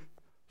your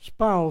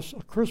spouse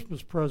a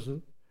Christmas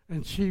present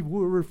and she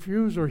would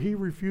refuse or he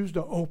refused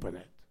to open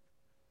it?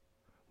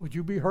 Would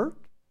you be hurt?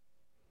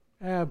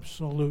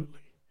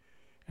 Absolutely.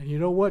 And you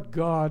know what?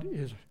 God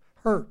is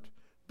hurt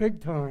big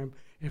time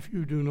if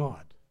you do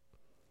not.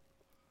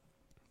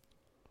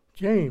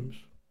 James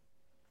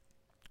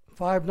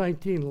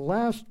 5:19, the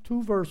last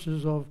two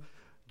verses of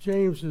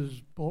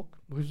James's book,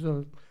 who's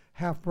a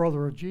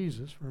half-brother of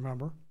Jesus,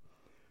 remember?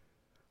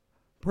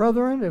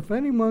 Brethren, if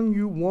any among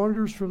you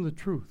wanders from the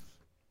truth,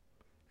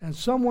 and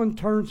someone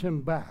turns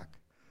him back,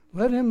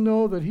 let him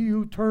know that he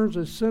who turns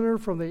a sinner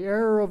from the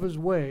error of his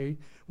way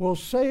will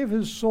save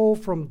his soul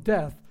from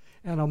death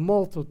and a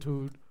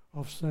multitude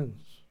of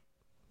sins.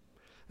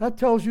 That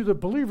tells you that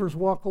believers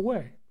walk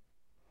away.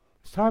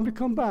 It's time to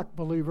come back,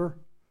 believer.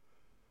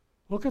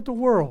 Look at the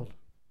world.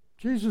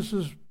 Jesus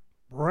is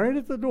right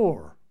at the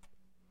door.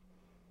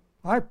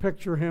 I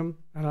picture him,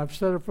 and I've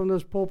said it from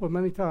this pulpit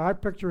many times, I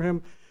picture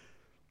him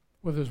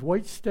with his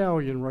white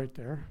stallion right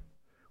there,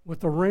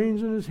 with the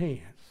reins in his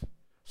hands,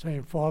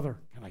 saying, Father,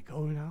 can I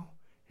go now?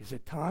 Is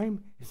it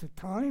time? Is it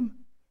time?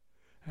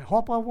 And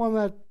hop up on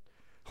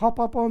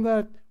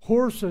that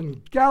horse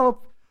and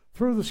gallop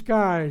through the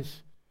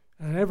skies,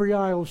 and every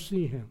eye will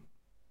see him.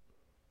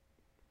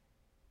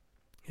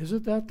 Is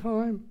it that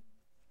time?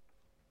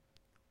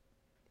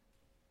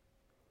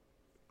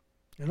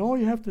 And all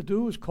you have to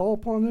do is call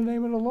upon the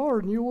name of the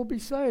Lord, and you will be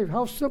saved.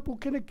 How simple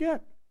can it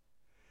get?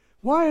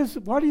 Why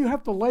do you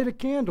have to light a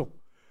candle?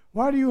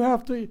 Why do you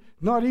have to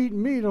not eat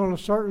meat on a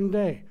certain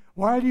day?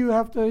 Why do you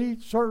have to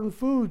eat certain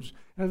foods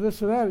and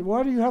this and that?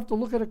 Why do you have to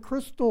look at a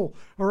crystal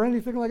or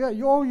anything like that?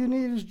 All you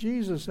need is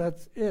Jesus.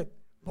 That's it.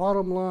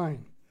 Bottom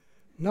line.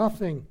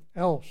 Nothing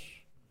else.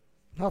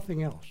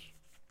 Nothing else.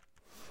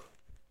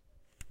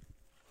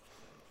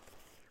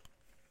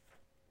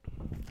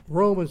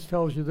 Romans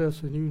tells you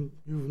this, and you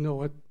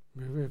know it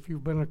if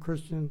you've been a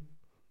Christian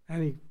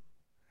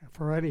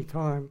for any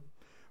time.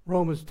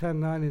 Romans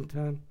 10:9 and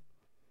 10.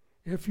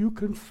 If you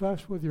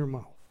confess with your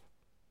mouth,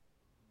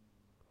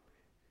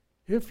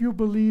 if you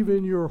believe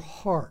in your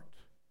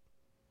heart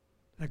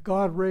that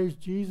God raised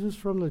Jesus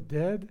from the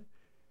dead,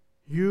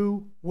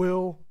 you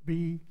will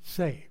be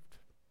saved.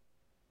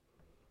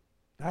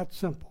 That's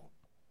simple.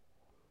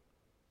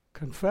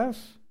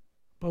 Confess,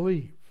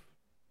 believe.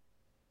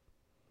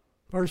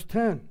 Verse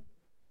 10.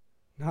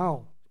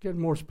 Now,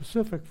 getting more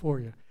specific for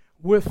you.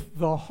 With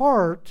the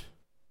heart,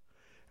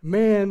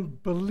 man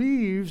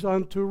believes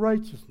unto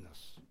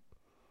righteousness.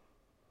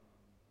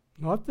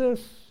 Not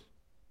this.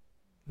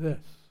 This.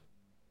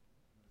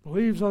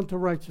 Believes unto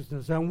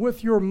righteousness. And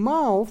with your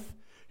mouth,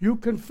 you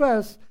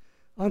confess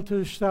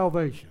unto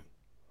salvation.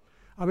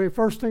 I mean,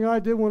 first thing I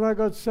did when I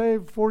got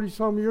saved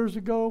 40-some years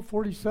ago,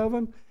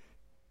 47,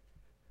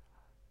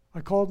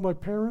 I called my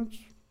parents,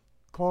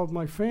 called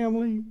my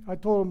family. I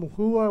told them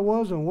who I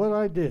was and what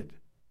I did.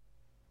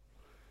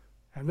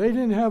 And they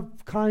didn't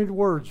have kind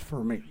words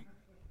for me.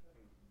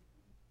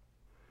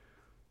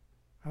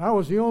 And I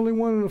was the only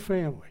one in the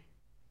family.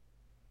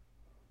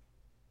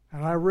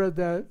 And I read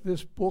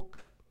this book,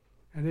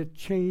 and it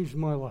changed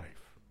my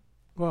life.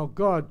 Well,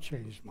 God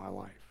changed my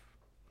life.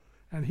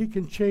 And He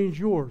can change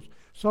yours.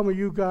 Some of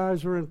you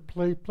guys are in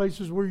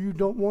places where you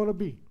don't want to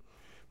be.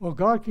 Well,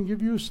 God can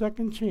give you a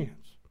second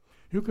chance.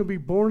 You can be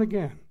born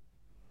again.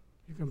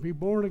 You can be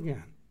born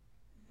again.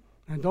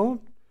 And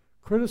don't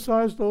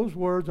criticize those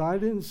words. I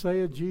didn't say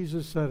it.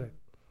 Jesus said it.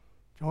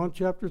 John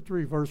chapter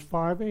 3, verse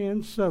 5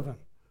 and 7.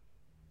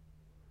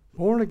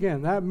 Born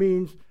again. That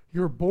means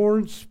you're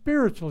born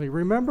spiritually.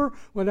 Remember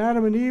when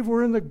Adam and Eve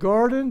were in the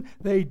garden,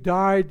 they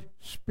died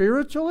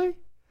spiritually?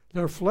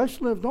 Their flesh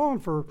lived on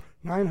for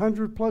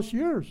 900 plus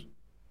years.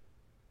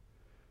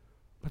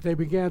 But they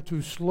began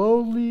to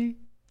slowly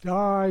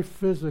die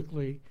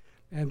physically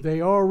and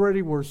they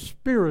already were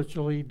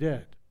spiritually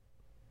dead.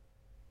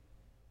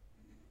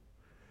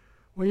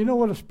 Well, you know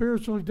what a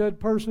spiritually dead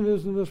person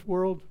is in this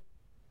world?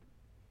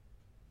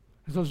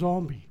 It's a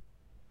zombie.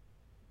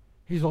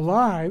 He's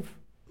alive,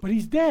 but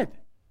he's dead.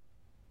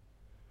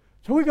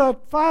 So we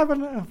got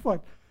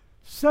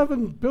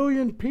 7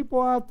 billion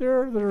people out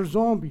there that are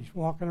zombies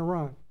walking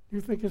around.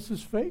 You think this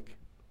is fake?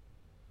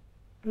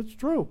 It's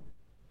true.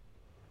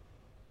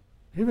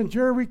 Even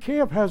Jerry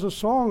Camp has a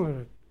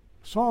song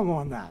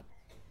on that.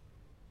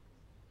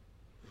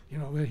 You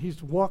know, that he's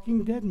the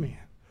walking dead man.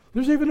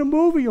 There's even a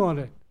movie on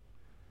it.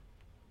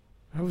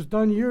 That was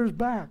done years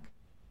back.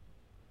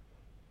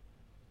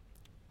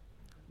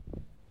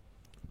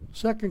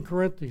 2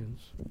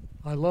 Corinthians.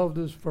 I love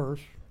this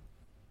verse.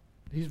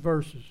 These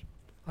verses.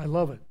 I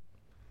love it.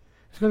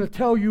 It's going to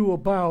tell you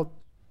about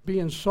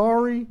being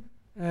sorry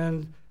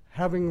and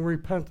having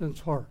repentance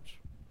hearts.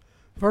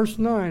 Verse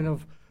 9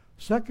 of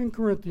 2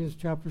 Corinthians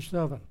chapter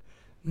 7.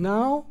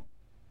 Now,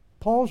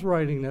 Paul's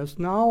writing this,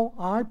 now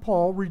I,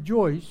 Paul,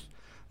 rejoice,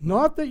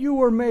 not that you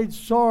were made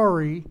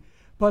sorry,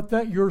 but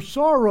that your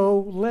sorrow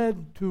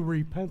led to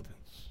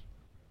repentance.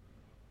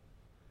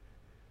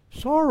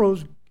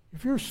 Sorrows,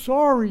 if you're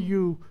sorry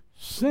you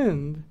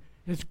sinned,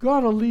 it's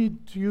got to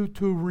lead to you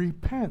to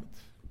repent.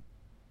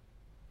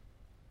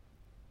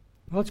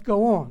 Let's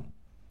go on.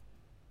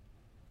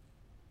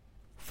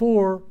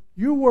 For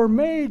you were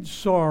made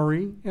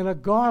sorry in a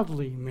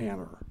godly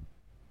manner,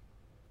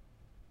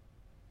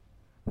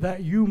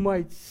 that you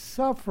might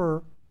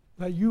suffer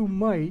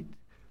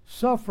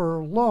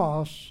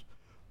loss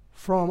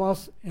from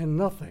us in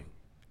nothing.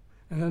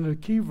 And then the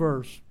key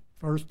verse,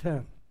 verse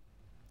 10.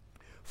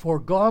 For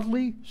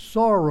godly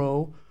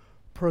sorrow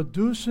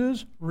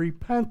produces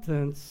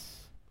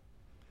repentance,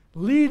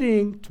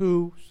 leading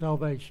to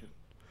salvation.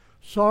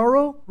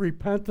 Sorrow,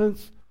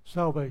 repentance,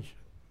 salvation.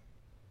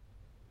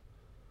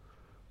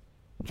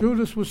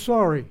 Judas was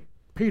sorry.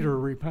 Peter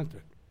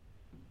repented.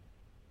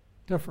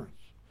 Difference.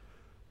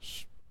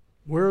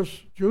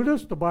 Where's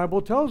Judas? The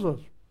Bible tells us.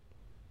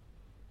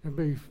 It'd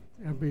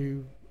be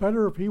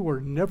better if he were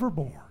never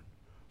born.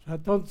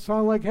 That doesn't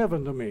sound like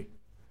heaven to me.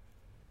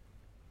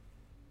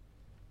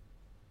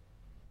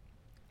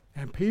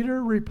 And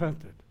Peter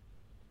repented.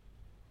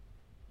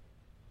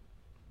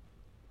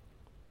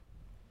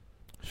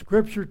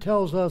 Scripture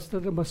tells us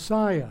that the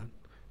Messiah,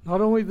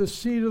 not only the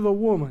seed of the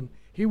woman,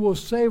 he will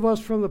save us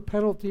from the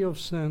penalty of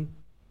sin.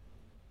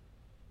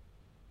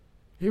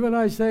 Even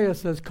Isaiah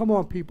says, come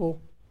on,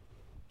 people,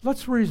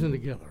 let's reason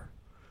together.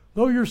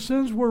 Though your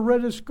sins were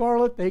red as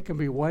scarlet, they can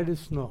be white as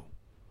snow.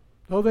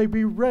 Though they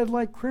be red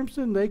like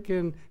crimson, they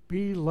can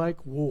be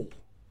like wool.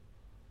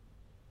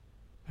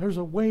 There's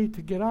a way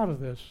to get out of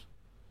this.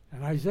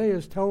 And Isaiah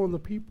is telling the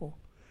people.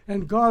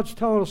 And God's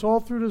telling us all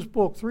through this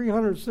book,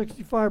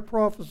 365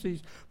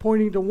 prophecies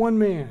pointing to one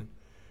man.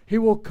 He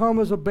will come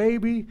as a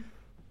baby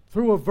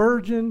through a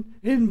virgin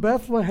in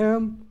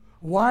Bethlehem.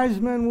 Wise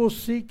men will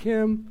seek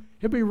him.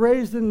 He'll be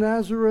raised in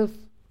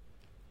Nazareth.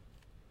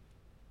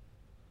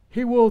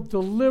 He will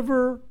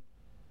deliver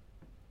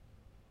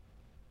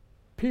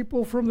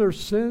people from their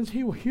sins.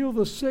 He will heal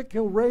the sick.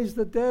 He'll raise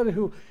the dead.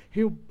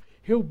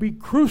 He'll be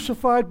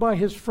crucified by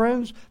his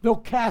friends. They'll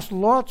cast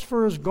lots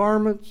for his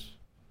garments.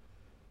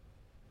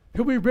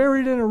 He'll be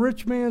buried in a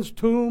rich man's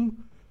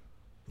tomb,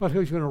 but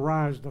he's going to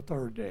rise the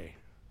third day.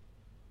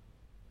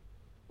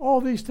 All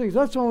these things,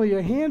 that's only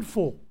a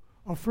handful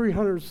of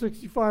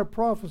 365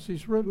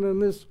 prophecies written in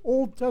this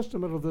Old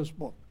Testament of this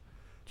book.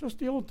 Just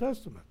the Old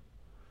Testament.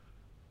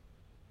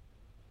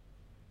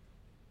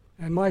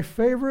 And my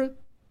favorite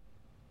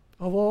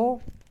of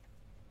all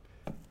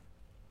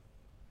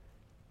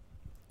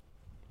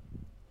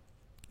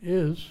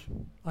is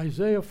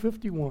Isaiah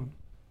 51.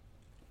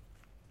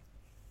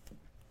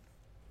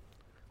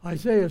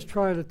 Isaiah is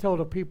trying to tell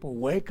the people,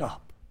 wake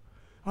up.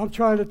 I'm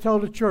trying to tell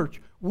the church,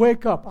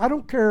 wake up. I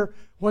don't care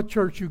what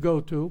church you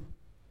go to.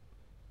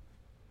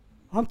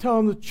 I'm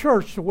telling the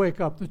church to wake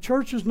up. The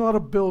church is not a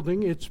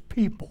building, it's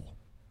people.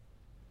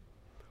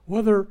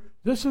 Whether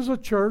this is a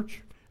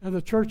church and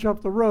the church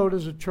up the road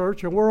is a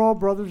church, and we're all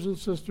brothers and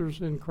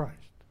sisters in Christ.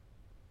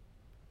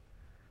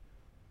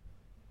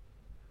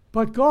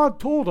 But God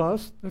told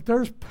us that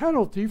there's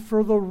penalty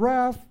for the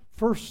wrath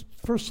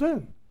for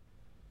sin.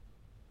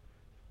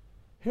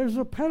 Here's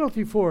a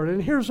penalty for it.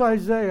 And here's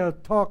Isaiah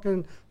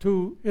talking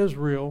to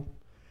Israel.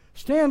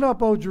 Stand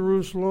up, O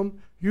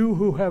Jerusalem, you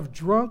who have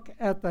drunk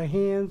at the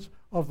hands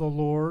of the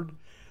Lord,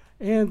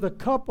 and the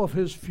cup of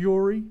his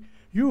fury.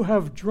 You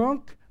have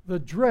drunk the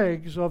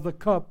dregs of the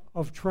cup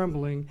of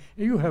trembling,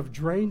 and you have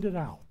drained it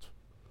out.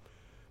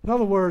 In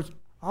other words,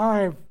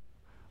 the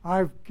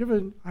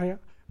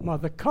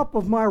cup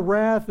of my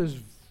wrath is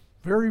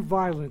very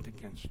violent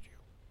against you.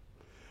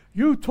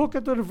 You took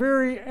it to the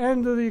very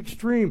end of the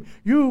extreme.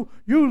 You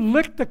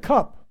licked the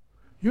cup.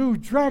 You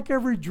drank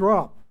every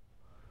drop.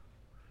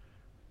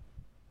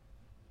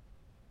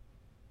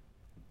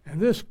 And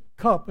this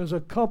cup is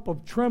a cup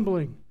of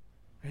trembling,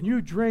 and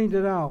you drained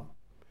it out.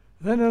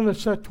 Then in the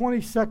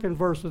 22nd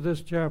verse of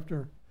this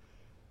chapter,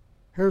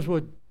 here's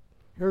what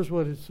Here's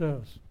what it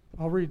says.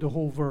 I'll read the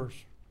whole verse.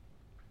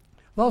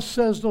 Thus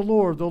says the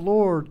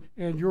Lord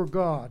and your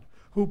God,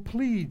 who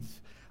pleads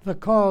the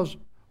cause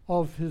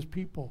of his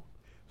people.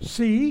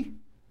 See,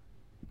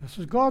 this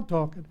is God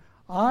talking,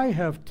 I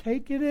have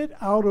taken it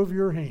out of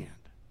your hand.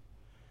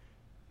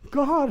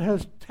 God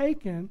has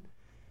taken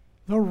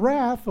the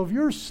wrath of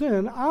your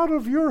sin out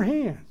of your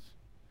hands.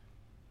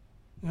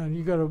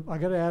 And I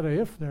got to add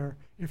a if there,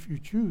 if you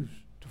choose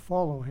to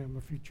follow him,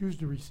 if you choose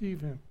to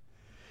receive him.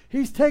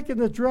 He's taken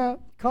the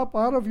cup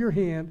out of your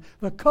hand,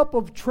 the cup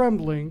of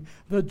trembling,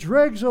 the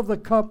dregs of the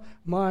cup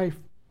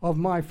of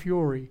my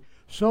fury.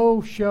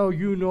 So shall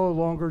you no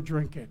longer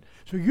drink it.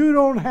 So you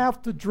don't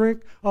have to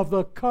drink of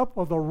the cup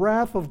of the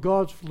wrath of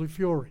God's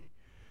fury.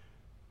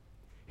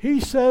 He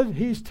said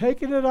he's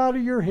taken it out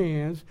of your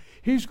hands.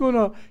 He's going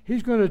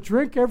to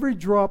drink every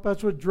drop.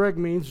 That's what dreg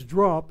means,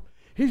 drop.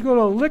 He's going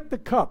to lick the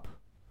cup.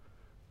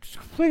 It's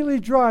completely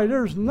dry.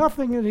 There's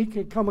nothing that he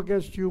can come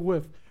against you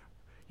with.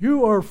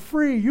 You are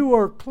free. You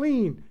are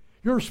clean.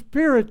 Your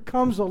spirit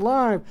comes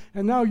alive,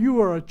 and now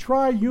you are a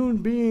triune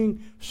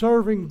being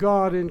serving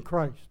God in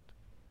Christ.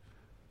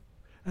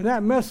 And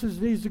that message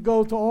needs to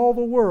go to all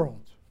the world.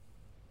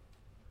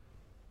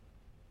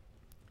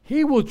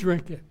 He will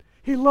drink it.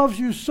 He loves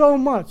you so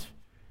much,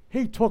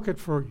 he took it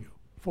for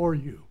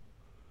you.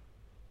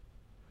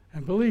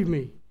 And believe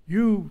me,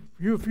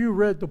 if you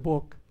read the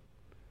book,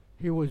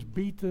 he was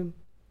beaten,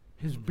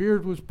 his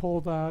beard was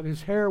pulled out,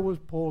 his hair was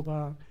pulled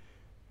out,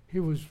 he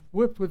was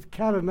whipped with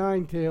cat o'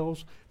 nine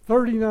tails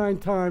 39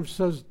 times,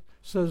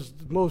 says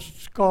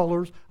most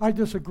scholars. I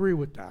disagree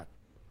with that.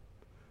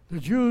 The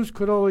Jews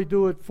could only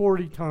do it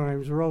 40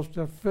 times, or else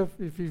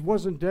if he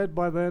wasn't dead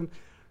by then.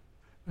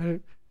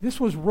 This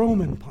was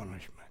Roman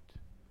punishment.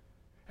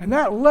 And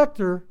that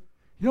lector,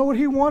 you know what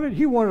he wanted?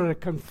 He wanted a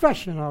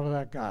confession out of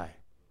that guy.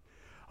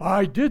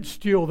 I did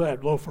steal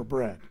that loaf of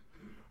bread.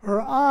 Or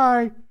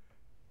I'm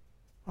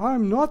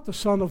not the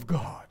Son of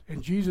God.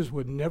 And Jesus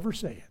would never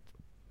say it.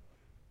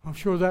 I'm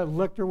sure that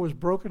lector was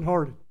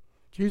brokenhearted.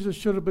 Jesus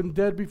should have been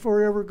dead before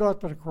he ever got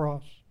to the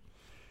cross.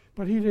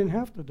 But he didn't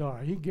have to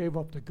die. He gave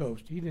up the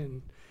ghost. He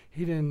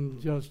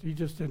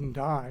just didn't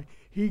die.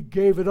 He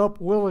gave it up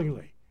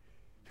willingly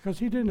because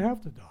he didn't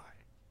have to die.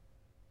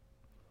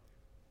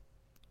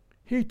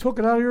 He took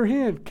it out of your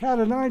hand, cat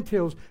o' nine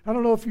tails. I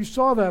don't know if you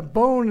saw that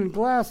bone and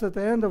glass at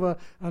the end of a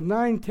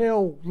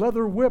nine-tail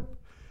leather whip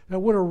that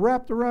would have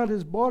wrapped around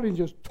his body and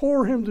just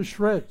tore him to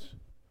shreds.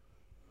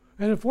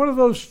 And if one of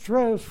those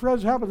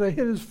shreds happened to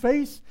hit his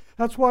face,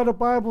 that's why the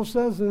Bible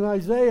says in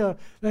Isaiah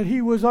that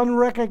he was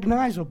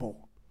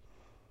unrecognizable.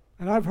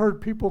 And I've heard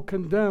people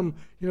condemn,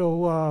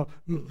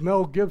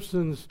 Mel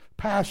Gibson's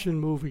Passion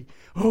movie.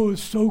 Oh,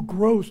 it's so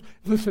gross.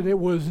 Listen, it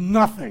was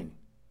nothing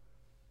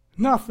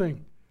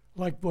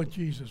like what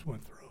Jesus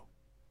went through.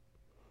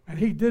 And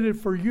he did it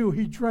for you.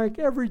 He drank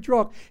every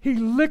drop. He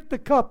licked the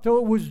cup till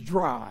it was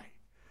dry.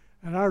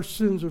 And our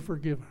sins are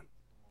forgiven.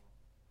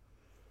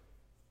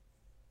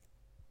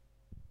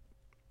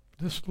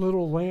 This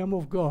little Lamb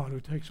of God who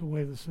takes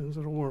away the sins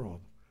of the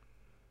world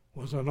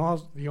was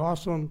the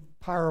awesome,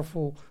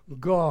 powerful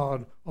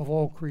God of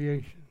all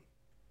creation.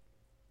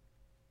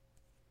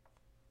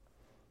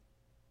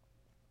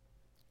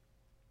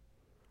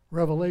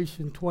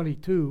 Revelation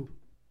 22,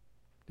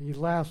 the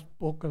last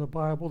book of the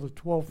Bible, the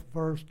 12th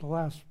verse, the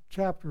last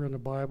chapter in the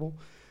Bible,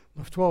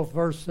 the 12th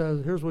verse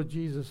says, here's what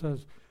Jesus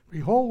says,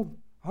 behold,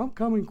 I'm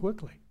coming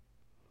quickly.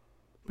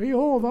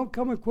 Behold, I'm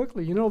coming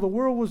quickly. You know, the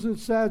world was in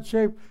sad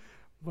shape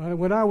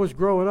when I was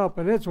growing up,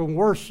 and it's in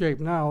worse shape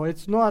now.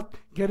 It's not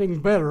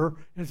getting better,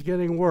 it's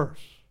getting worse.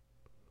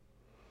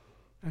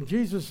 And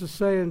Jesus is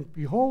saying,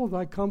 behold,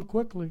 I come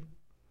quickly.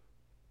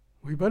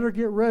 We better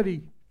get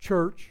ready,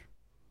 church,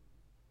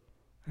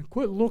 and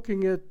quit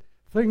looking at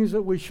things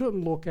that we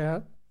shouldn't look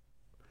at,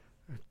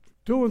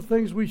 doing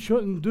things we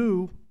shouldn't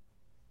do.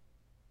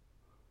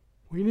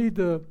 We need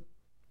to.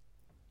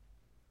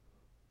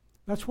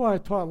 That's why I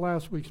taught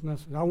last week's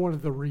message. I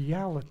wanted the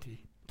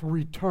reality to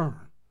return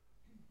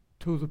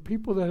to the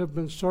people that have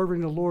been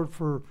serving the Lord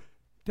for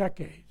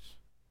decades.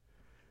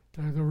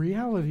 The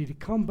reality to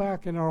come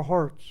back in our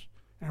hearts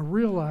and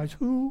realize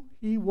who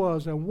he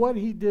was and what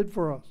he did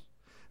for us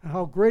and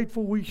how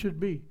grateful we should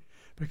be.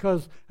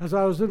 Because as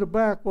I was in the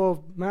back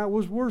while Matt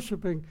was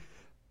worshiping,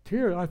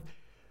 I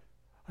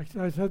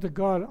said to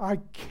God, I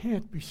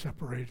can't be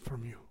separated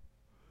from you.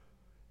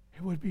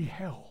 It would be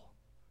hell.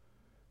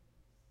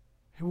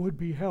 It would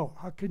be hell.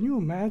 Can you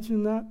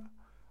imagine that?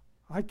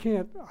 I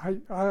can't.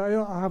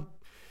 I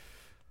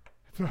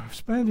to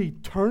spend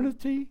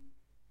eternity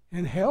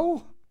in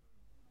hell?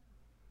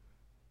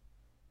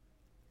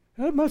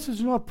 That message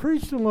is not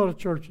preached in a lot of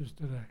churches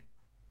today.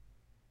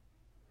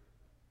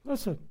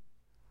 Listen,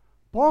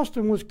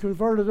 Boston was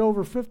converted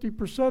over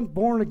 50%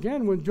 born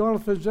again when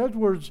Jonathan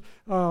Edwards'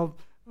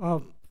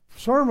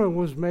 sermon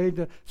was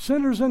made.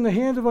 Sinners in the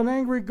hand of an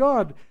angry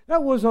God.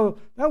 That was a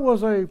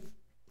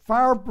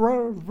fire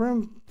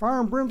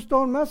and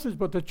brimstone message,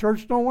 but the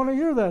church don't want to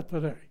hear that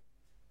today.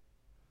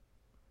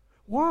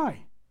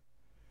 Why?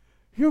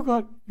 You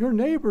got your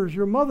neighbors,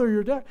 your mother,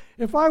 your dad.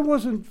 If I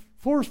wasn't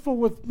forceful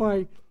with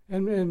my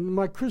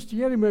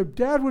Christianity, my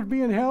dad would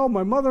be in hell,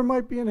 my mother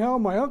might be in hell,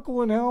 my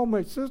uncle in hell,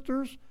 my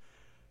sisters.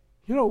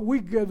 You know,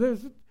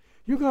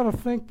 you got to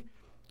think,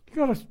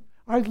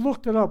 I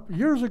looked it up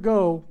years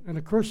ago in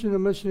the Christian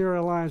and Missionary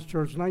Alliance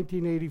Church,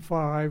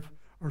 1985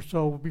 or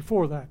so,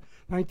 before that,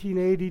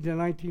 1980 to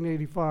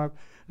 1985,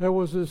 there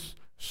was this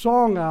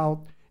song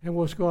out, and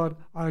was called,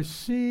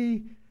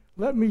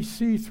 Let Me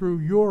See Through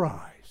Your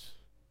Eyes.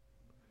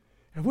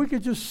 If we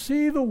could just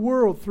see the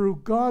world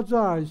through God's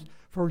eyes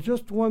for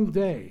just one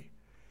day,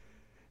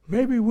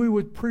 maybe we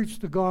would preach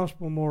the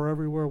gospel more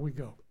everywhere we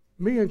go,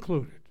 me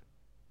included.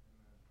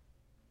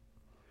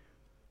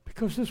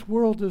 Because this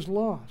world is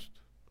lost.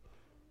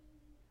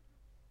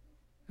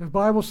 The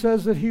Bible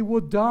says that he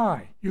would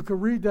die. You can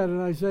read that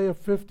in Isaiah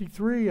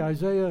 53,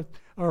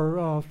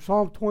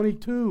 Psalm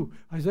 22,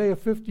 Isaiah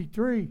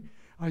 53,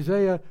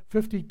 Isaiah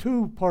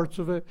 52, parts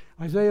of it,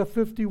 Isaiah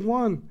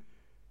 51.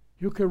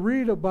 You can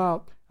read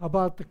about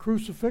the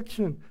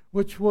crucifixion,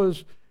 which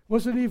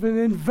wasn't even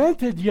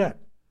invented yet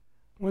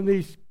when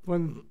the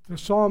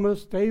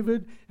psalmist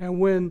David and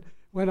when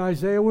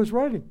Isaiah was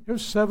writing. It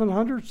was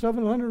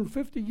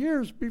 750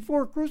 years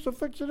before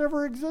crucifixion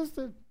ever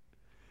existed.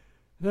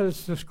 That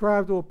is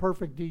described to a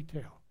perfect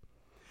detail.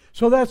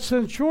 So that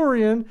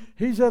centurion,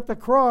 he's at the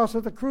cross,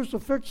 at the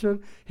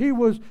crucifixion. He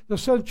was, the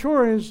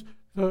centurion's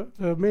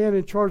the man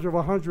in charge of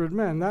 100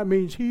 men. That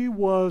means he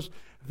was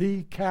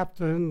the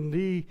captain,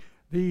 the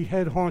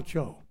head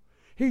honcho.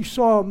 He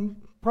saw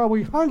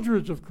probably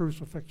hundreds of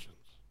crucifixions.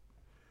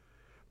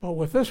 But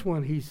with this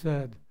one, he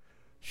said,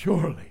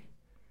 surely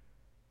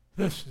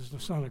this is the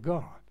Son of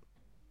God.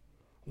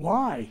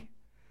 Why?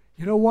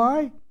 You know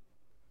why?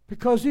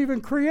 Because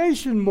even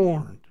creation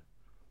mourned.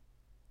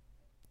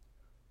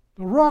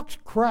 The rocks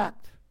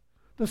cracked.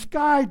 The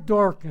sky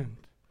darkened.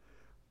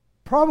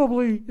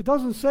 Probably, it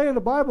doesn't say in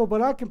the Bible,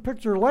 but I can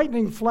picture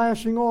lightning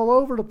flashing all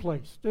over the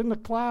place, in the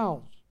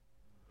clouds.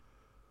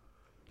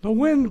 The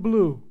wind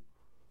blew.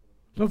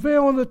 The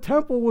veil in the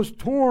temple was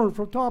torn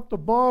from top to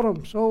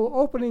bottom, so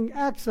opening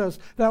access,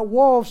 that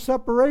wall of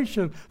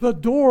separation. The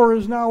door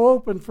is now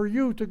open for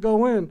you to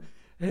go in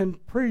and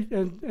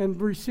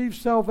and receive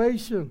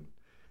salvation.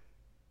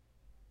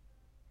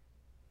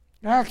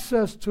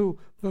 Access to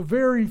the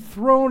very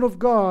throne of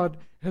God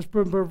has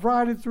been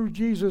provided through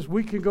Jesus.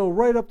 We can go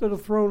right up to the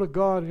throne of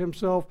God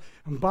himself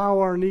and bow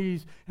our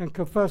knees and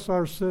confess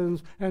our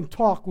sins and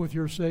talk with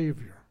your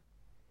Savior.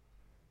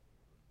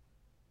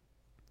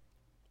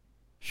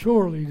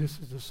 Surely this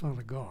is the Son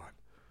of God,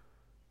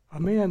 a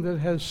man that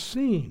has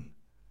seen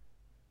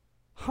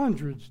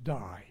hundreds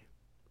die,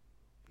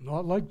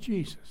 not like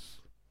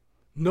Jesus.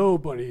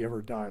 Nobody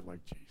ever died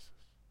like Jesus.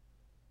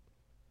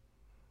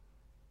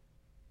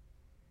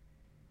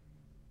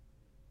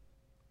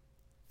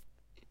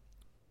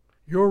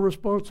 Your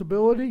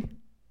responsibility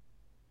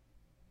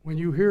when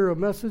you hear a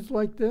message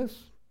like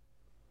this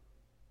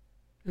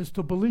is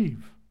to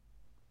believe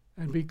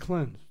and be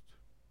cleansed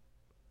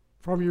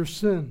from your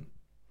sin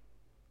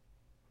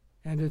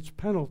and its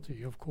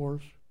penalty, of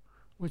course,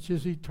 which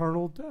is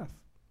eternal death.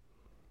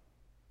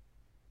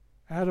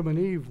 Adam and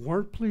Eve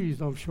weren't pleased,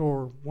 I'm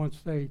sure,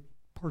 once they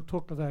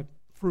partook of that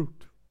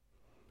fruit.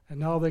 And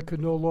now they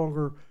could no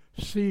longer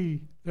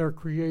see their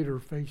Creator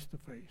face to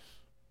face.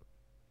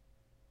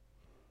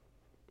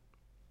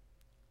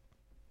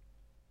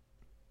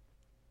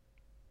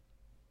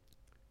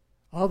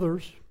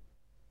 Others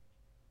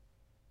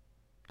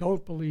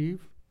don't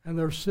believe, and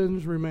their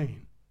sins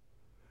remain.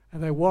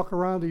 And they walk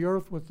around the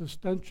earth with the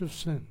stench of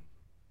sin.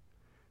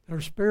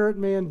 Their spirit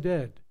man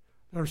dead,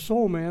 their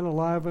soul man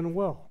alive and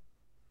well,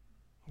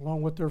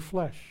 along with their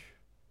flesh.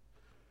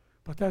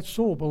 But that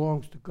soul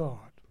belongs to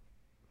God.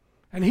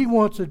 And he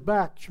wants it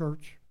back,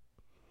 church.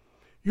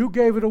 You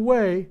gave it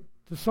away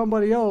to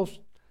somebody else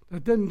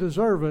that didn't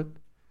deserve it,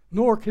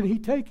 nor can he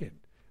take it.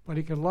 But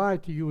he can lie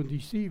to you and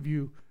deceive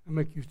you and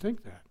make you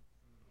think that.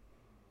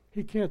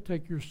 He can't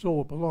take your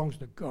soul. It belongs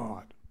to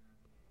God.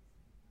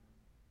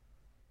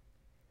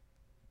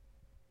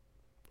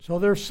 So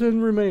their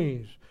sin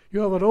remains. You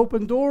have an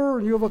open door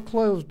and you have a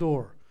closed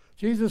door.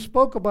 Jesus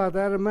spoke about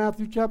that in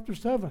Matthew chapter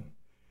 7.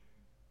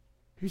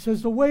 He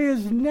says, the way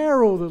is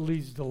narrow that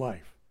leads to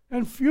life,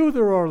 and few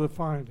there are that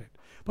find it.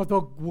 But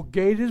the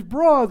gate is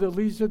broad that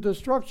leads to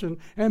destruction,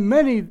 and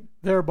many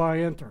thereby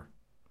enter.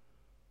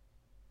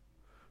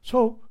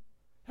 So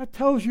that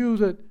tells you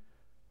that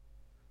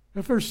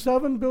if there's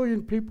 7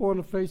 billion people on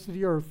the face of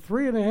the earth,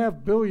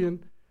 3.5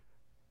 billion,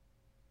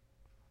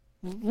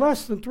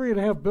 less than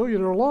 3.5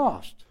 billion are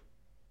lost.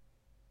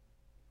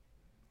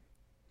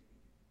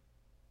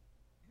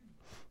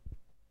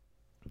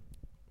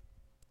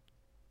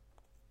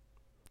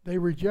 They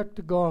reject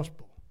the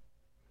gospel.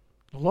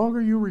 The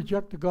longer you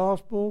reject the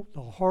gospel,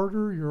 the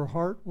harder your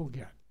heart will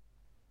get.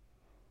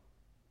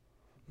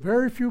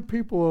 Very few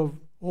people of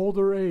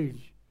older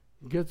age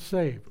get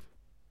saved.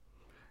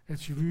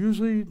 It's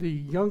usually the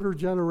younger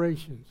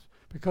generations,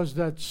 because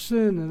that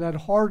sin and that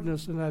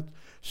hardness and that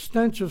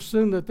stench of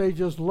sin that they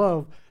just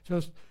love,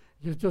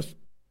 it just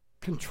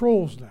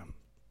controls them.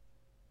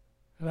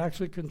 It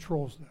actually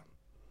controls them.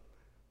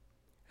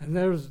 And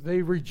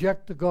they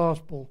reject the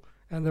gospel,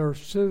 and their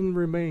sin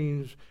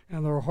remains,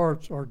 and their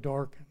hearts are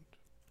darkened.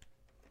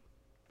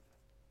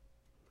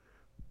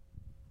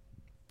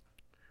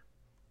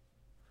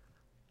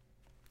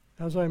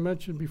 As I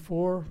mentioned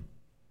before,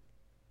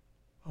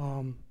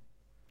 1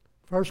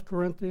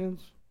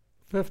 Corinthians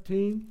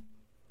 15,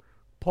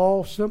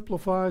 Paul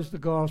simplifies the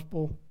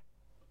gospel,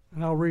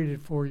 and I'll read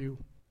it for you.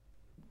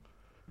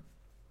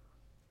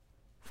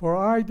 For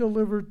I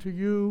delivered to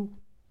you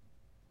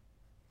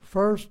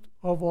first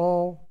of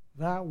all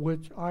that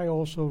which I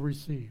also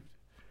received.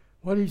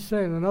 What he's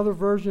saying, another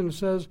version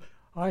says,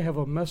 I have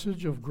a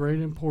message of great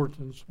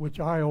importance, which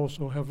I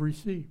also have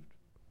received.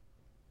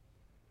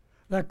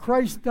 That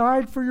Christ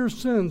died for your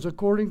sins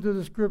according to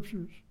the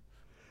Scriptures,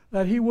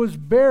 that he was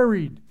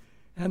buried,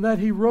 and that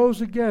he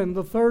rose again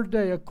the third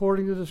day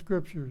according to the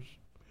Scriptures,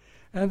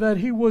 and that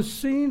he was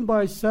seen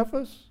by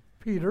Cephas,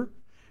 Peter,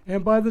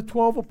 and by the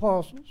 12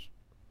 apostles.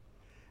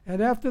 And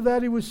after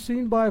that he was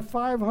seen by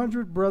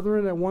 500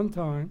 brethren at one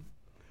time,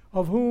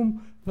 of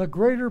whom the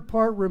greater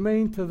part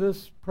remain to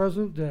this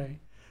present day,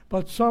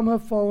 but some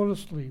have fallen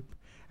asleep.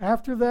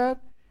 After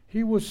that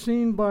he was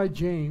seen by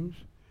James,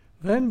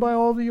 then by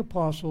all the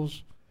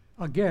apostles,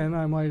 again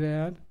I might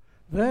add.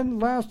 Then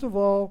last of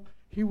all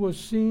he was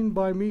seen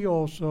by me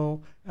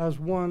also, as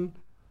one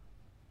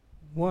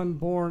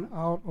born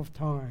out of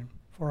time.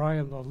 For I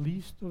am the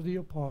least of the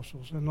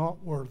apostles, and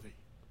not worthy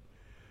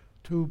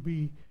to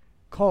be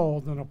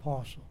called an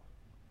apostle,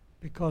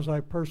 because I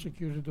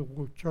persecuted the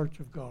church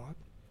of God.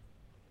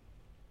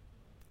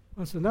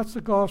 Listen, that's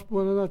the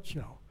gospel in a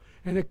nutshell.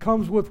 And it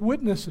comes with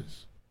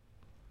witnesses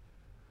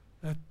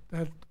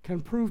that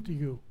can prove to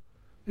you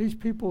these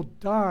people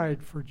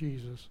died for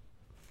Jesus,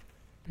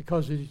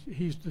 because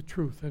he's the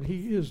truth, and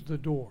he is the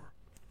door.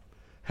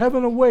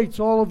 Heaven awaits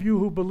all of you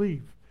who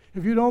believe.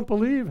 If you don't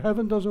believe,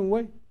 heaven doesn't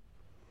wait.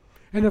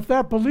 And if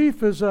that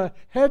belief is a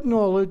head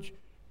knowledge,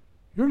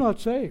 you're not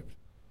saved.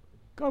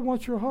 God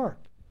wants your heart.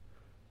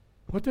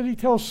 What did he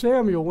tell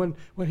Samuel when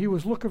he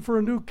was looking for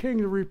a new king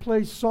to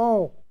replace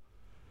Saul?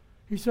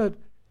 He said,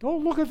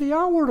 don't look at the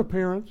outward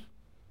appearance.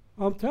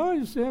 I'm telling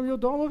you, Samuel,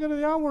 don't look at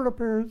the outward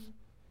appearance.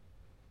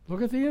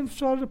 Look at the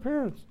inside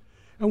appearance.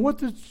 And what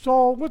did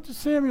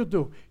Samuel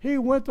do? He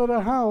went to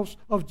the house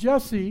of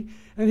Jesse,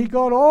 and he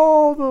got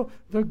all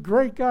the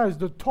great guys,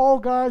 the tall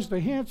guys, the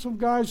handsome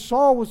guys.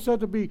 Saul was said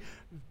to be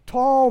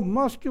tall,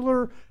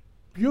 muscular,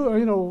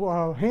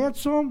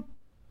 handsome,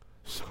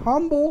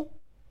 humble.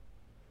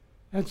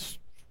 And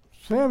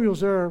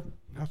Samuel's there.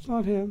 That's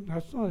not him.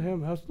 That's not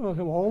him. That's not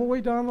him. All the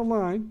way down the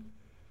line.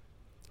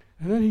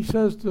 And then he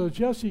says to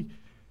Jesse,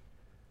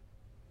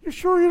 you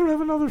sure you don't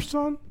have another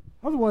son?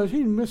 Otherwise,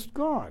 he missed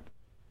God.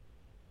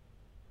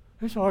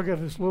 He said, I got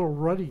this little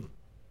ruddy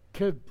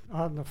kid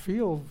out in the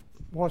field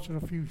watching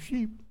a few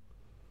sheep.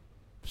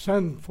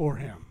 Send for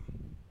him.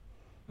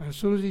 And as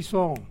soon as he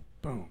saw him,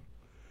 boom.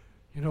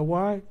 You know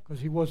why?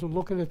 Because he wasn't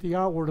looking at the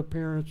outward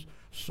appearance.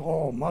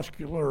 Saul,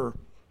 muscular,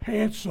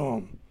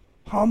 handsome,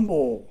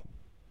 humble.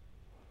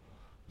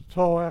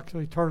 Saul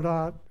actually turned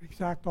out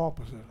exact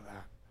opposite of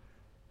that.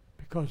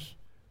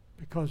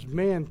 Because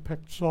man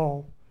picked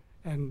Saul,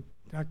 and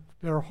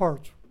their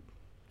hearts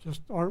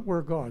just aren't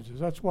where God's is.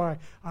 That's why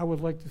I would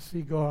like to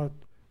see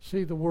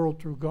the world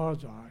through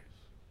God's eyes.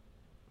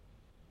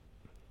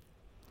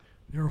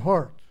 Your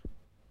heart.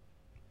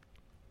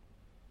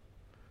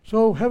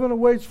 So heaven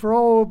awaits for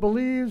all who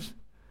believes,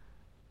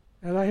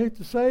 and I hate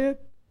to say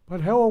it, but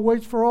hell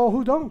awaits for all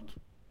who don't.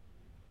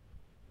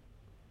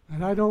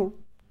 And I don't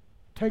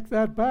take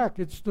that back.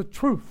 It's the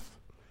truth.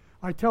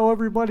 I tell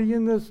everybody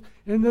in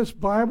this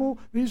Bible,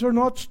 these are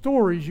not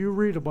stories you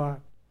read about.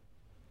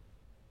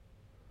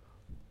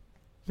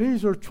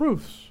 These are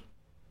truths.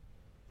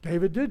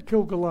 David did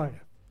kill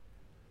Goliath.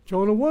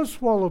 Jonah was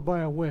swallowed by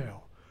a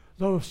whale.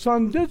 The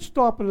sun did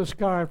stop in the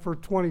sky for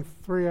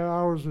 23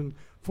 hours and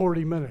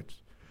 40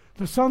 minutes.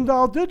 The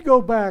sundial did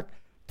go back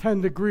 10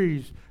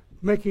 degrees,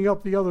 making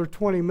up the other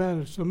 20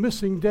 minutes, the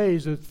missing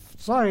days that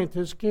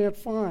scientists can't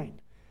find.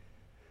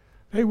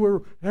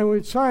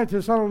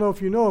 Scientists, I don't know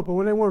if you know it, but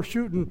when they were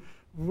shooting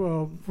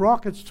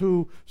rockets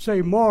to,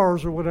 say,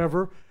 Mars or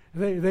whatever,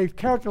 they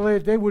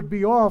calculated they would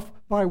be off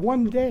by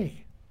 1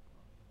 day.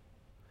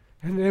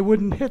 And they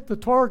wouldn't hit the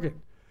target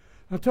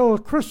until a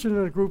Christian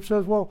in the group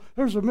says, well,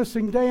 there's a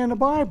missing day in the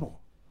Bible.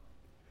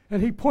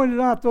 And he pointed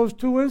out those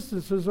two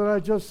instances that I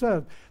just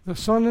said. The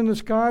sun in the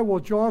sky while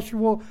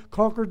Joshua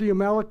conquered the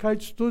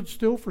Amalekites stood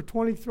still for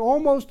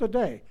almost a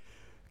day.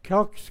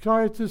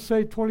 Scientists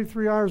say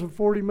 23 hours and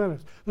 40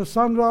 minutes. The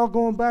sundial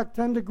going back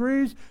 10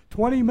 degrees,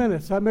 20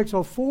 minutes. That makes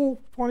a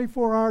full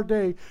 24-hour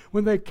day.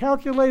 When they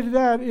calculated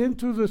that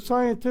into the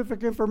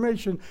scientific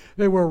information,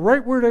 they were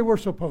right where they were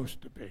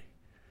supposed to be.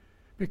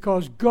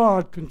 Because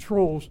God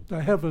controls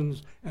the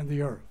heavens and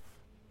the earth.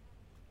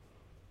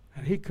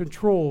 And he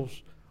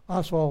controls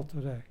us all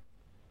today.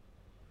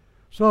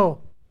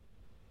 So,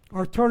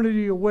 our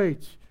eternity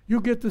awaits. You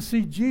get to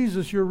see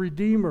Jesus, your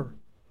Redeemer.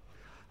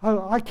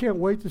 I can't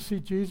wait to see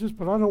Jesus,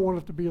 but I don't want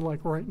it to be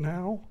like right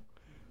now.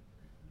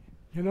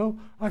 You know,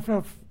 I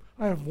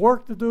have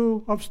work to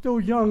do. I'm still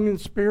young in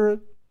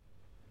spirit,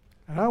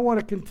 and I want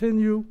to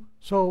continue.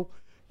 So,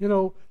 you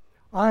know,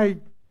 I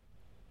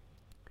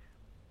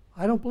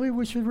don't believe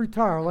we should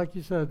retire, like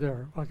you said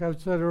there, like I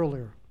said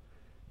earlier.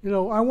 You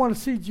know, I want to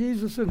see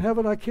Jesus in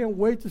heaven. I can't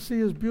wait to see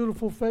his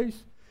beautiful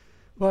face.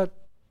 But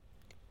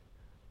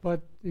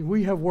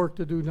we have work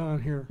to do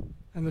down here,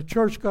 and the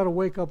church got to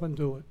wake up and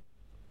do it.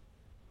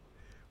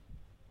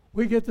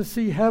 We get to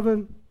see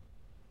heaven,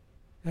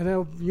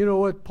 and you know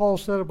what Paul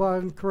said about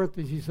it in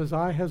Corinthians. He says,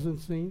 eye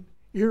hasn't seen,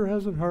 ear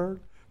hasn't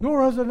heard,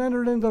 nor has it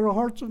entered into the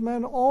hearts of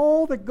men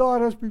all that God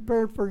has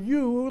prepared for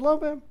you who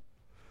love him.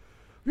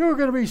 You're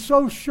going to be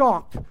so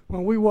shocked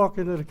when we walk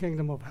into the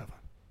kingdom of heaven.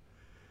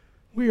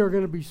 We are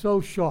going to be so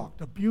shocked,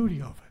 the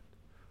beauty of it.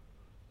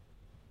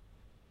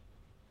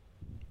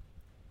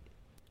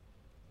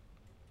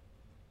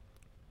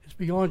 It's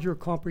beyond your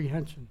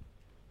comprehension.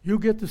 You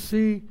get to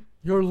see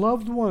your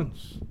loved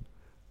ones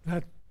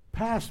that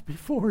passed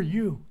before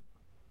you.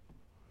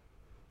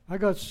 I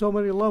got so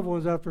many loved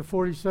ones after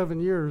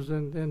 47 years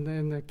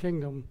in the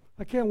kingdom.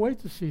 I can't wait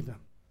to see them.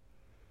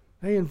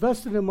 They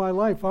invested in my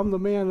life. I'm the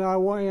man that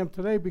I am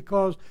today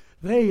because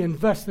they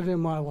invested in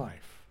my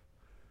life.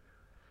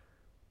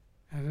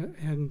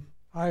 And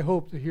I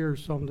hope to hear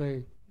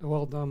someday,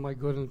 well done, my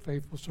good and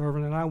faithful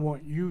servant, and I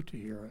want you to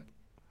hear it.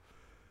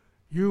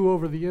 You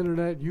over the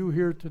internet, you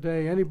here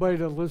today, anybody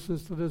that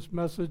listens to this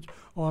message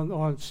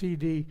on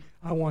CD,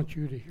 I want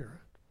you to hear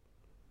it.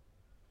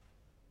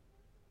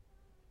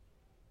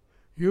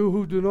 You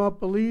who do not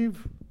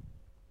believe,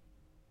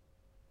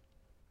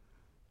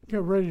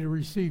 get ready to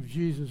receive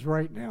Jesus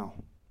right now.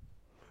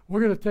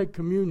 We're going to take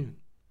communion.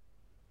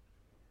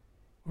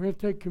 We're going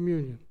to take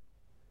communion.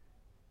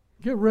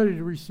 Get ready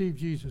to receive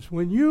Jesus.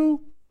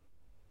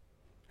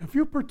 If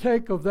you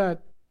partake of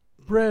that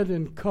bread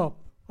and cup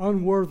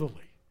unworthily,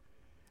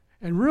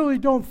 and really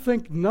don't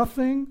think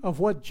nothing of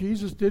what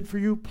Jesus did for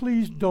you,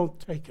 please don't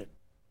take it.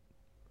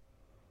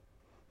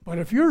 But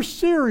if you're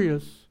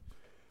serious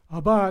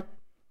about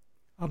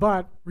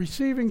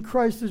receiving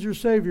Christ as your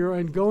Savior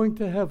and going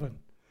to heaven,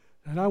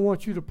 then I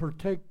want you to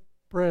partake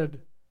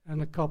bread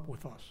and the cup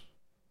with us.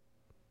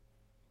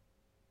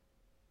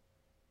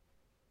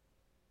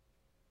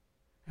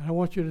 And I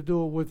want you to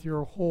do it with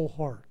your whole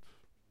heart.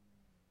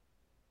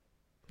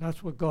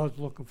 That's what God's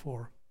looking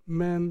for.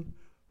 Men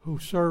who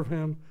serve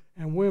him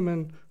and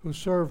women who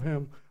serve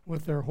him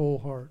with their whole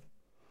heart.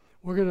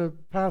 We're going to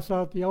pass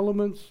out the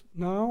elements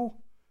now,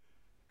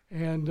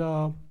 and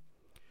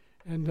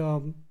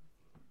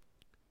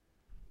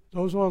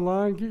those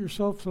online, get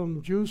yourself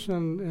some juice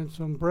and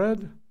some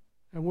bread,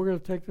 and we're going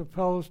to take the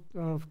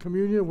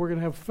communion. We're going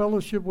to have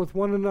fellowship with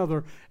one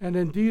another, and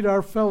indeed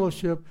our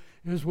fellowship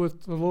is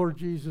with the Lord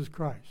Jesus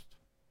Christ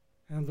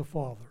and the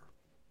Father.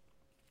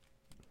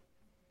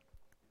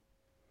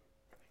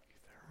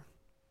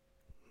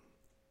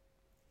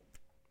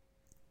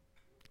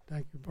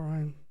 Thank you,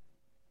 Brian.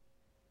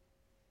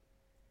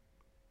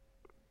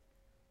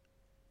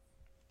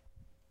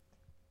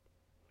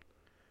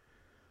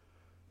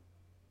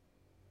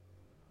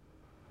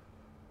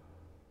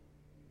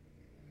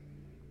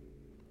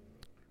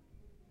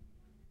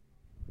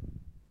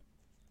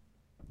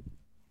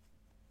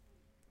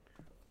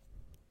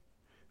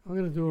 I'm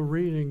going to do a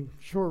reading,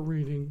 short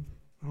reading.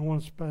 I don't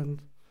want to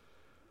spend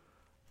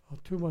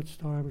too much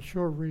time. A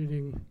short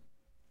reading,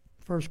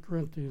 1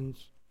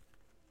 Corinthians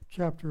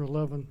chapter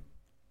 11.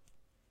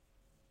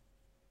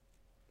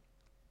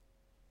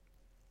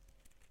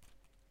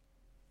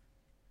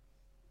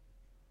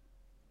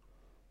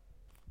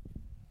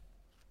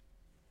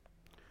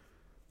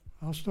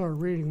 I'll start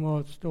reading while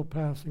it's still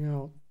passing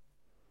out.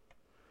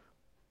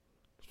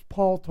 It's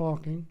Paul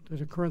talking to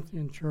the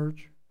Corinthian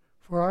church.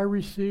 For I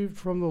received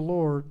from the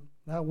Lord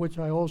that which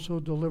I also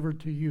delivered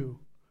to you,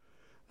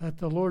 that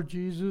the Lord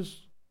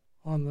Jesus,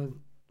 on the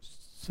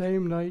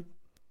same night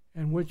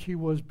in which he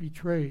was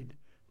betrayed,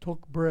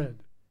 took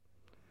bread.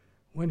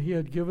 When he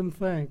had given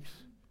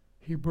thanks,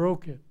 he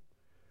broke it.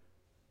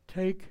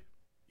 Take,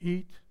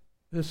 eat,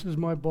 this is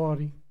my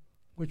body,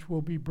 which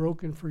will be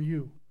broken for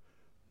you.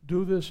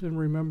 Do this in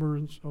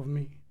remembrance of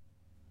me.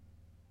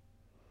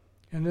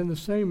 And in the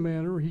same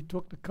manner he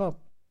took the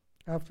cup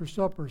after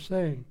supper,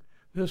 saying,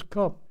 this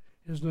cup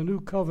is the new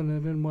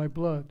covenant in my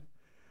blood.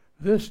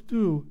 This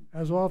do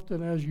as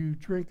often as you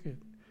drink it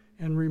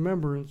in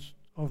remembrance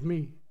of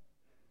me.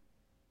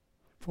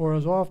 For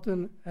as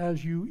often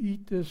as you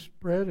eat this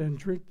bread and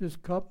drink this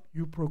cup,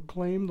 you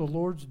proclaim the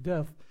Lord's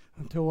death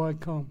until I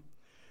come.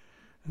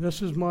 And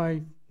this is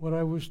what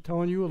I was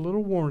telling you, a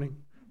little warning.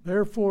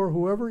 Therefore,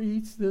 whoever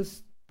eats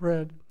this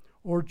bread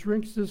or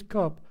drinks this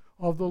cup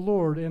of the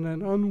Lord in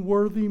an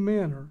unworthy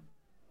manner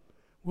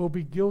will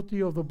be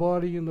guilty of the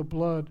body and the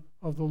blood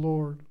of the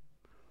Lord.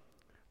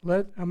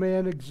 Let a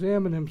man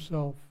examine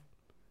himself,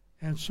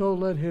 and so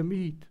let him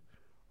eat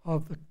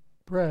of the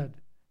bread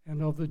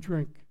and of the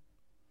drink,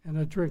 and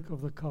a drink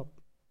of the cup.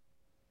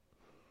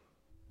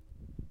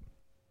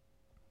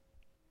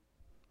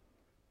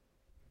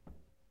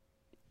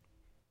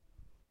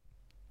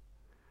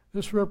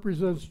 This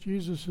represents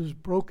Jesus'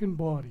 broken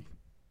body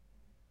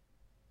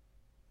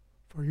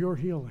for your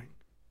healing,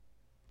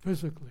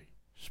 physically,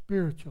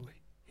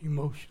 spiritually,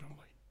 emotionally.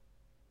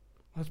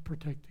 Let's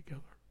partake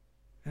together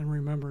in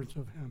remembrance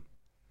of him.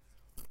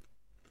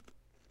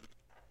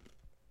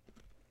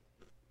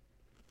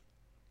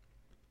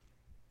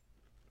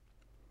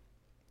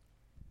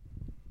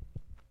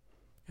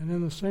 And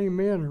in the same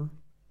manner,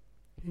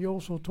 he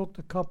also took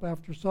the cup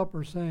after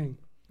supper, saying,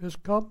 this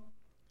cup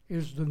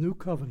is the new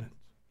covenant.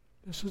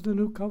 This is the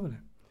new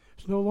covenant.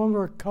 It's no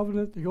longer a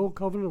covenant, the old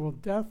covenant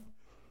of death.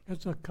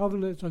 It's a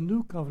covenant, it's a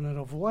new covenant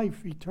of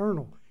life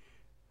eternal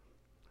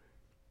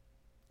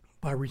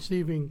by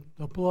receiving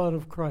the blood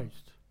of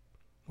Christ.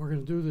 We're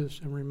going to do this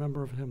in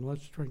remember of him.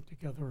 Let's drink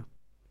together.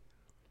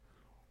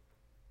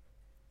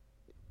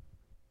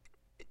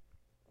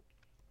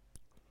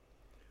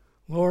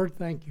 Lord,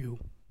 thank you.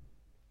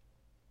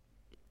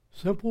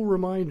 Simple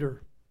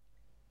reminder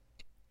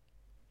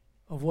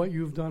of what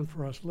you've done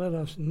for us. Let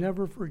us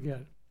never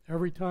forget.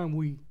 Every time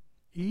we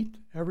eat,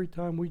 every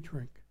time we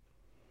drink,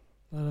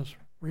 let us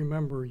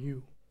remember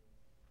you.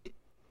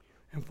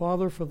 And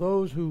Father, for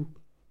those who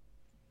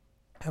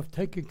have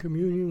taken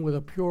communion with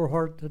a pure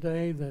heart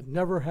today that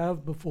never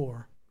have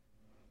before,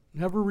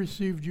 never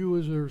received you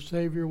as their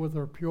Savior with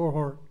their pure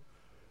heart,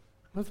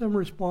 let them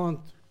respond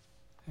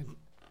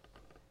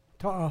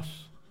to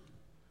us,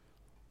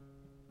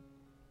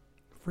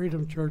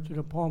 Freedom Church in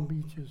the Palm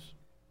Beaches,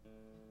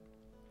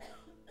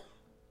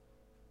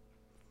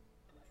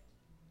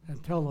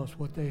 and tell us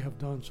what they have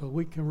done so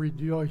we can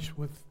rejoice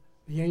with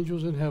the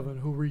angels in heaven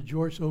who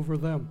rejoice over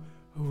them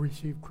who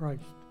receive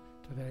Christ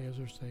today as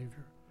their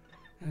Savior.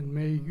 And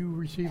may you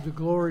receive the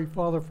glory,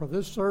 Father, for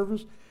this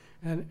service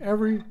and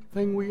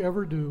everything we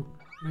ever do.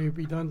 May it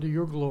be done to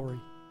your glory.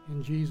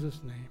 In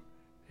Jesus' name,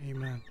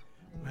 amen.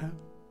 Amen.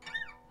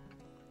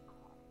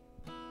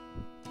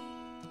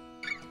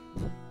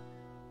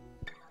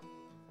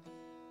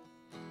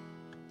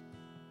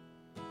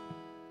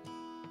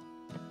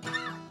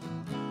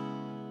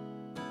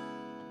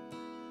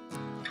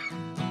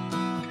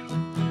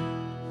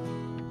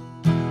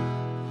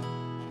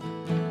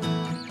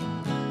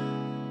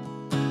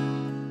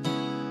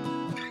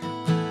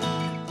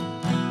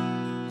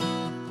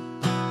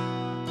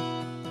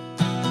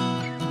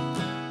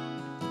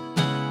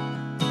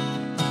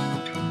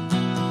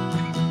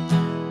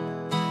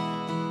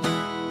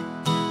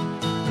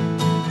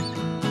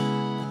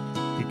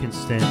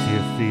 Stand to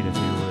your feet if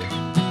you wish.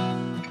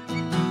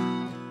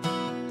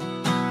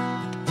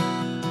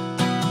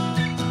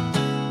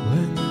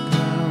 When the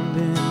ground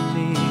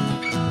beneath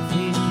my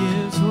feet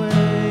gives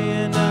way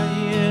and I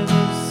hear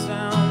the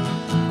sound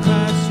of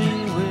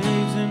crashing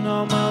waves and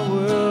all my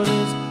world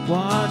is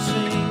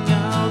washing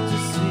out to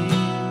sea,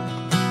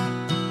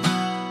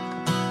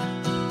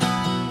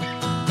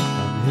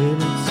 I'm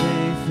hidden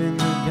safe in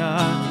the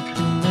God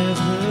who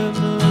never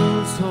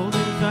moves,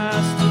 holding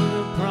fast to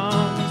the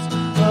promise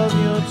of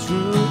your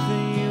truth,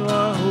 and you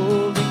are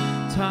holding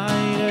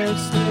tighter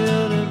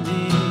still to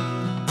me.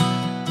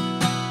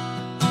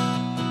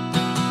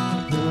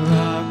 The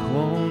rock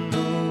won't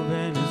move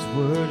and his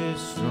word is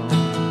strong.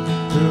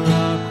 The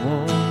rock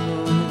won't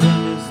move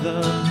and his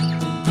love can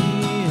be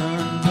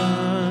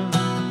undone.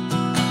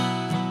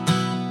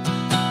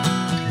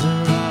 The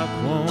rock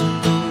won't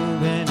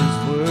move and his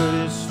word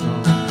is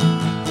strong.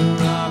 The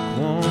rock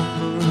won't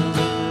move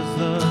and his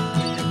love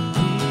can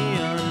be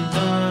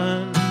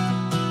undone.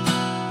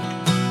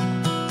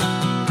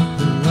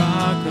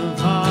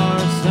 Of our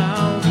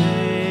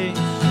salvation,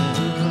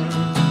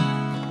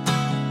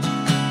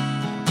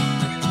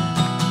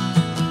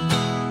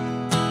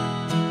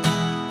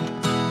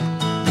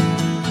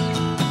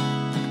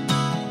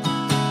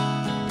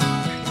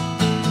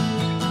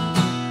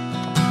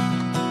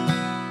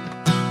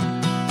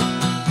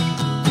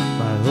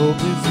 my hope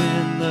is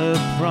in the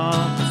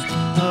promise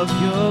of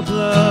your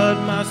blood,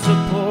 my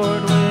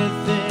support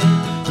within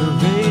the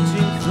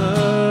raging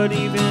flood,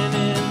 even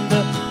in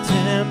the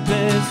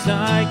tempest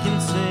I can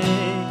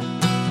sing.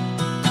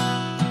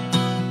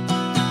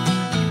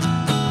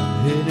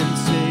 I'm hidden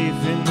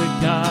safe in the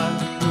God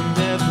who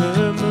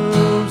never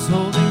moves,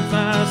 holding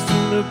fast to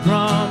the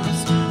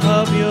promise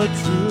of your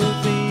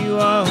truth, and you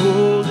are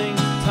holding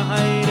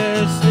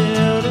tighter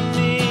still to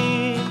me.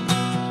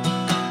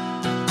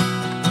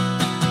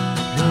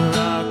 The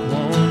rock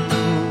won't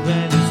move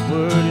and his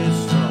word is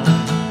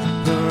strong.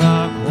 The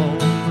rock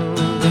won't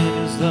move and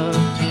his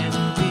love can't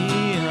be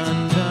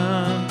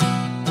undone.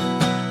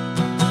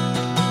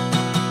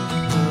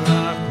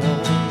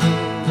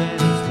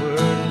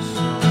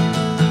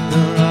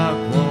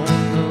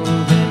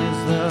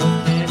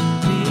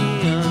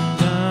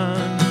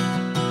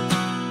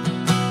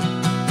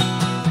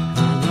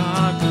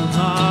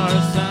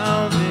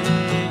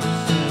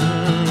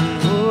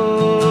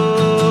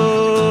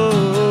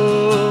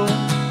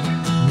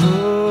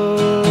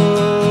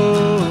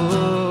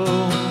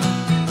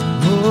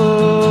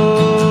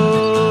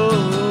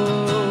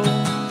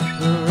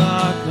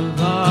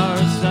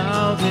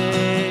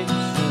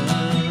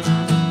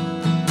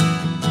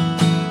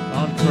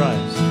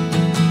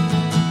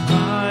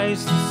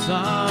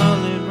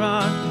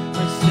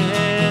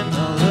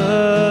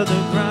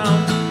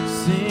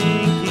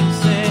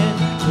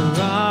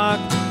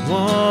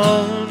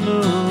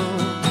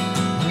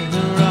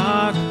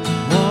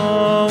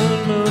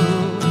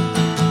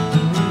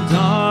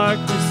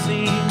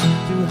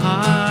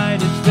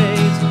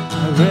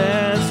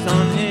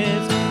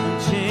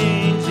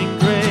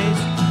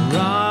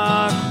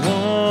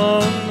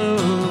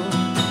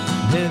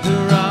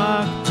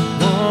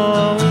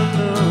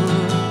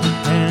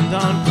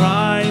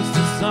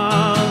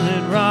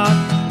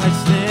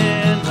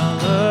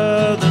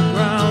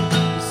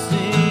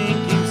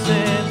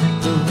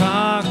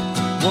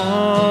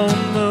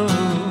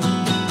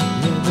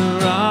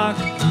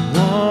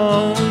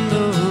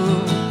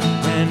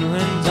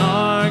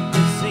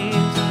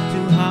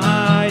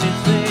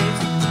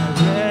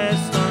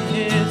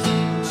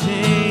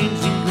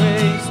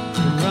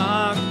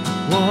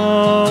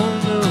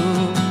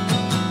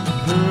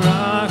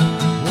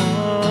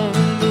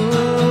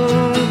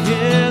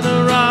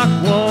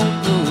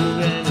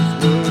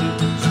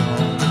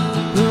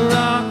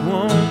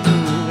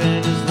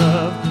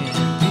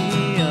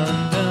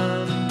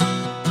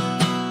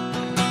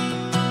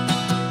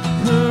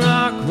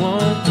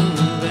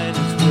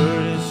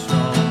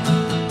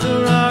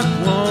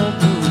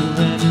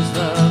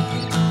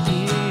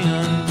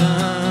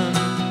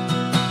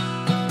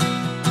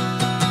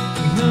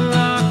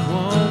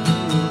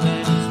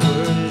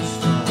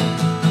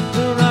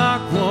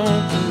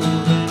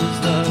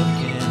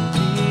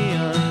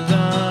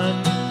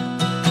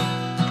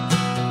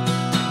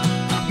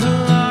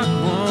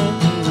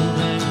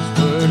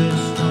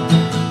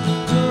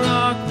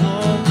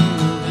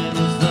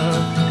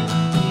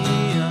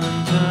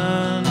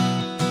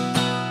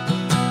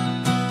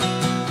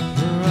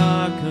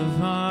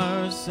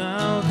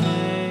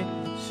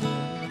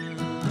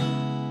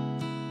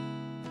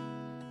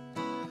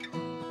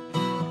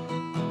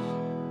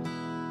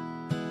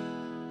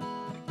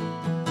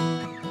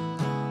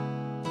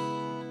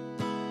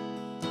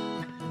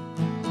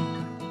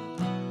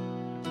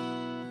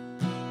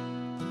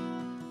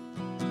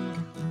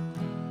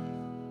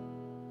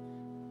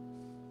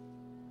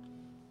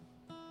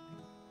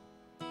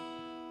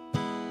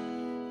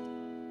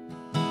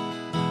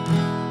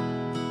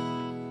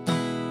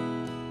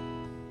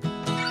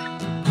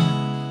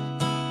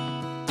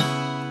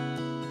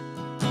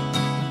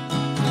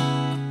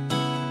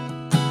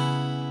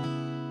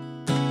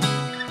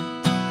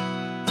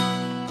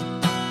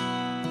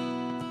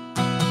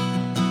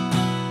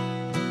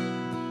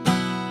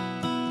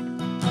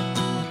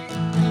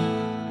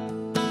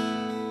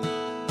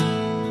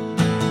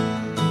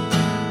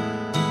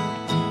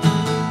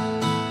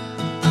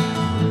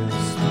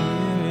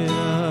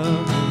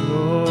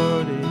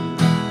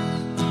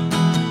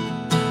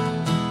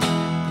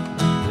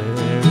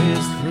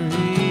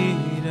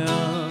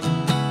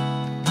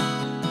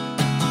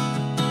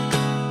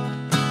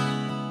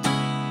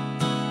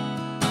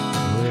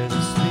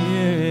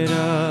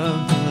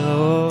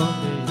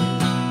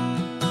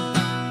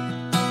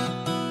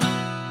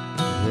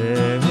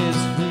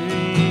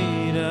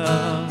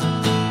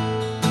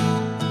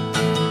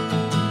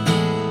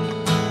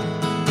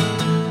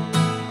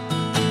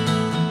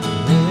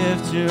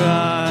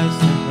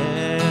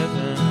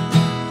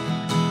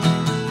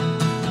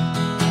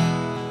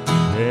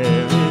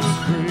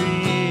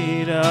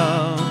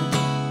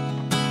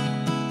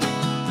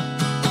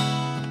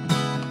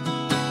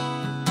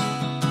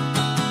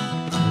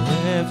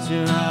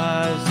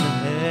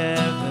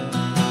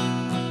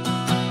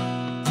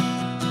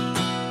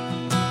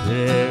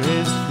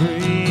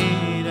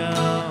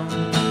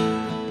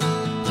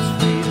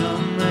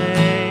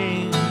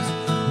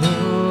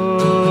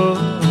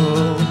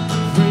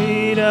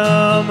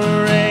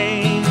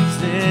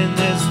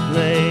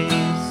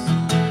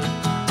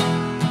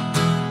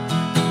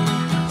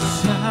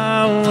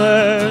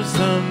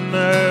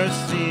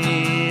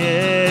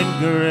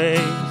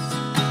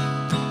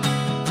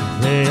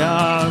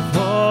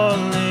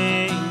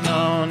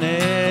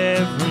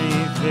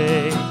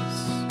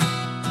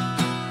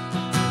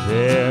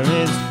 there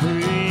is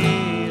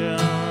freedom.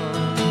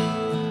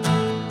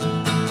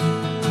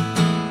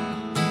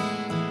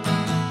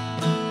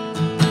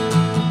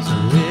 So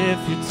if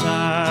you're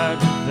tired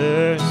and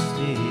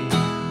thirsty,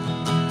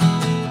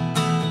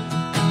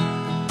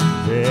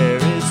 there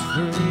is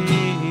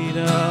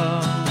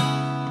freedom.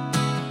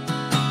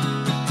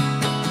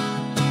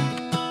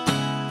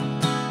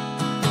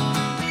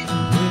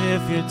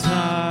 If you're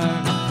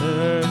tired and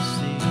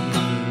thirsty,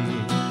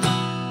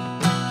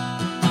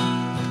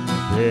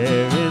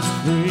 there is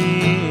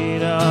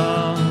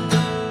freedom.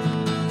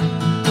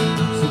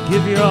 So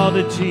give your all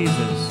to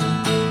Jesus.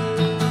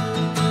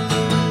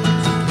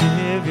 So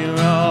give your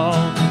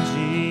all to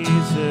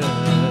Jesus.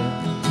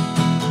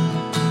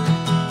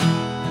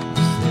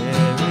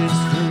 There is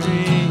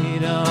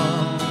freedom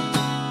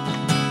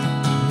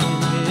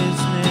in His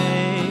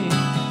name.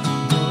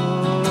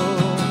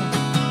 Oh,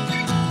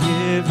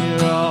 give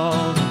your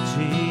all to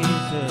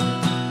Jesus.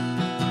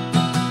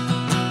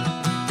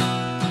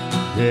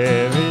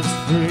 There is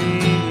freedom.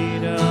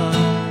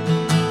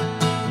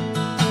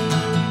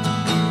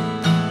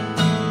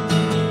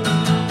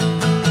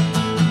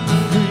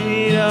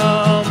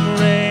 Freedom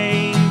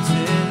reigns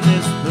in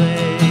this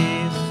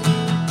place.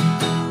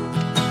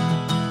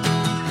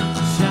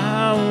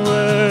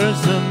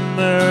 Showers of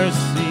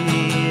mercy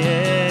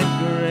and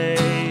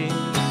grace,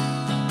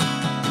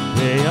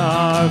 they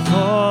are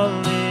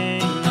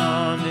falling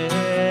on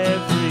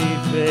every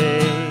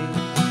face.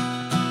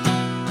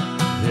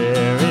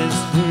 There is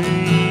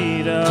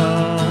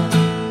freedom.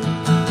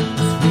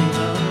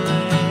 Freedom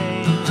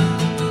reigns.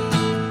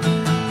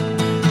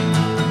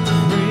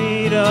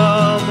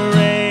 Freedom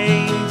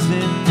reigns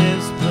in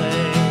this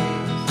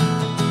place.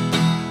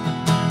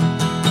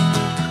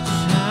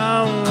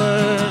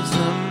 Showers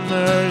of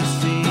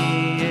mercy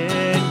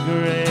and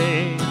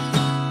grace,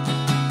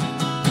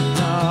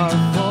 they are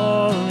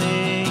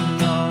falling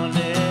on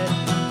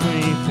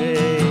every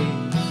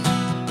face.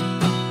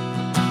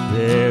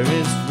 There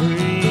is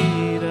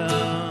freedom.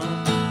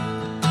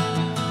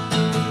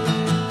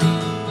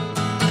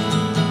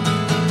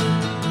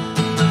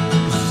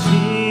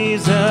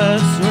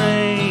 Jesus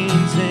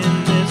reigns in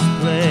this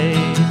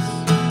place.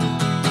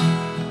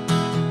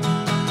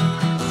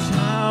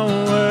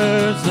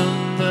 Showers of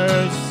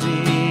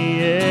mercy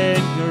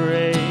and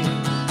grace,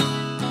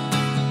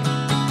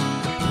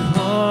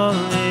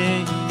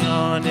 falling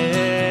on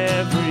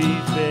every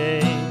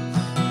face.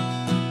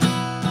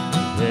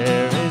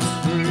 There is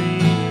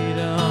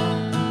freedom.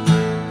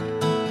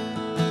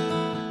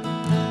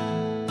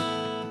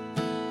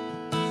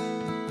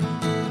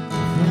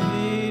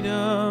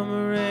 Freedom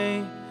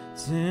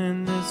reigns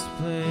in this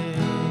place.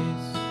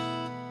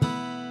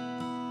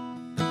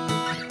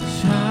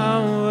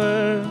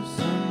 Showers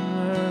of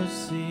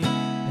mercy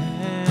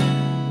and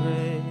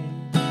grace,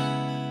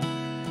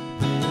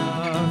 they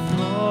are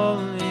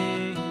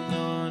falling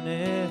on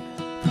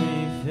every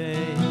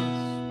face.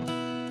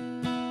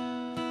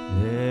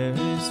 There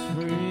is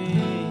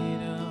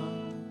freedom.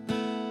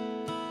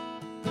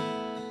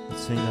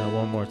 Let's sing that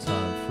one more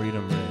time.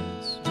 Freedom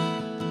reigns.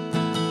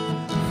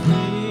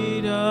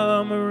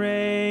 Freedom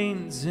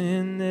reigns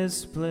in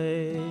this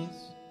place.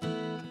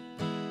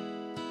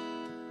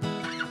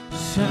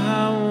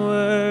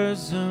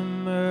 Showers of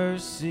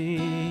mercy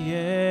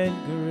and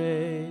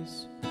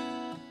grace,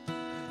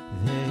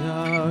 they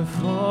are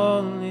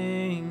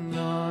falling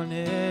on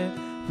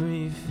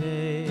every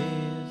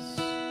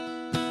face.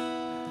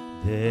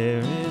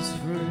 There is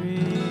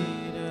freedom.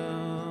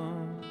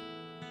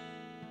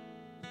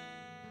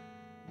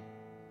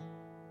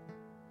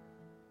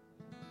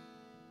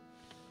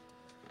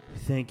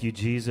 Thank you,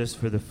 Jesus,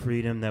 for the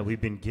freedom that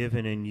we've been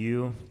given in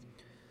you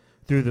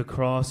through the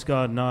cross,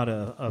 God. Not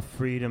a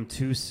freedom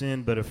to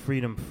sin, but a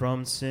freedom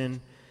from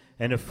sin,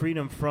 and a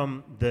freedom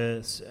from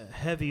the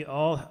heavy,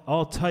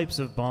 all types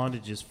of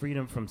bondages,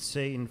 freedom from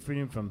Satan,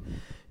 freedom from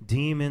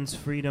demons,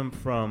 freedom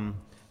from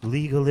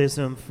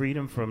legalism,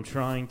 freedom from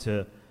trying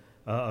to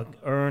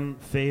earn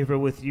favor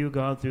with you,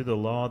 God, through the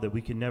law that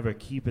we can never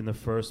keep in the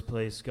first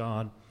place,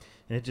 God.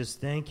 And I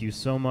just thank you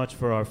so much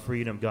for our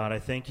freedom, God. I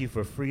thank you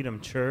for Freedom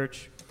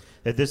Church,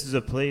 that this is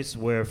a place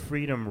where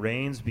freedom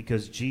reigns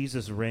because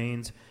Jesus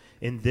reigns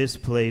in this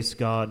place,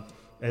 God,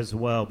 as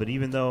well. But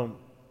even though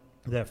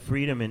that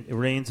freedom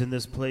reigns in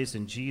this place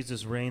and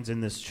Jesus reigns in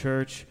this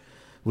church,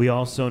 we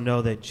also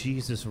know that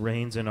Jesus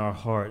reigns in our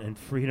heart and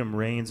freedom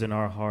reigns in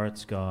our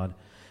hearts, God.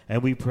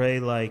 And we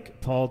pray,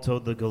 like Paul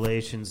told the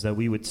Galatians, that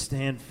we would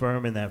stand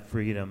firm in that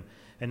freedom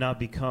and not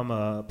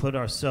put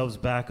ourselves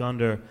back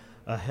under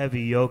a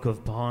heavy yoke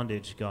of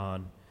bondage,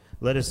 God.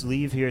 Let us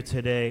leave here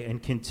today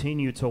and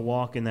continue to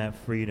walk in that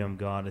freedom,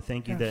 God. I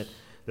thank you that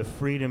the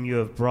freedom you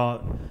have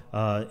brought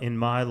in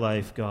my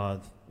life,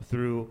 God,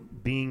 through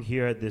being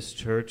here at this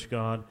church,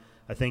 God.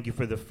 I thank you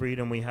for the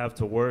freedom we have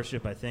to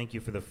worship. I thank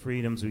you for the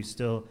freedoms we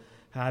still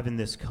have in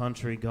this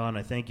country, God. And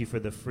I thank you for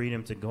the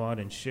freedom to go out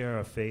and share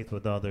our faith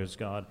with others,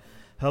 God.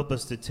 Help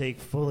us to take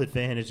full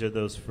advantage of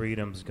those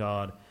freedoms,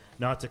 God.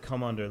 not to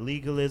come under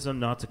legalism,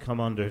 not to come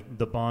under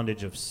the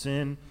bondage of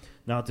sin,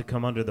 not to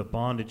come under the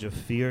bondage of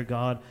fear,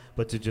 God,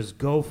 but to just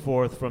go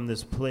forth from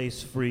this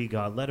place free,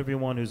 God. Let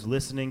everyone who's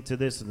listening to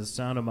this and the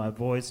sound of my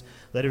voice,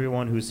 let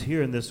everyone who's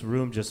here in this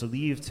room just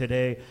leave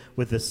today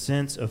with a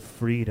sense of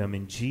freedom.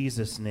 In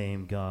Jesus'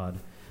 name, God.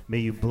 May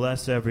you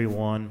bless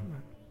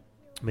everyone.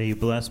 May you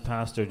bless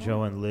Pastor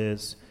Joe and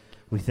Liz.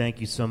 We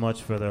thank you so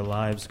much for their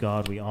lives,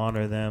 God. We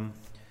honor them.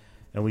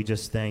 And we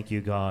just thank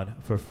you, God,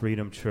 for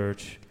Freedom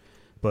Church.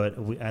 But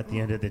at the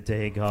end of the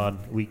day,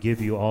 God, we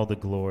give you all the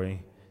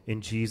glory.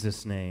 In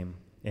Jesus' name,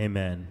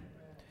 amen.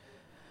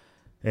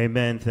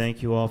 Amen.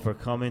 Thank you all for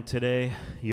coming today.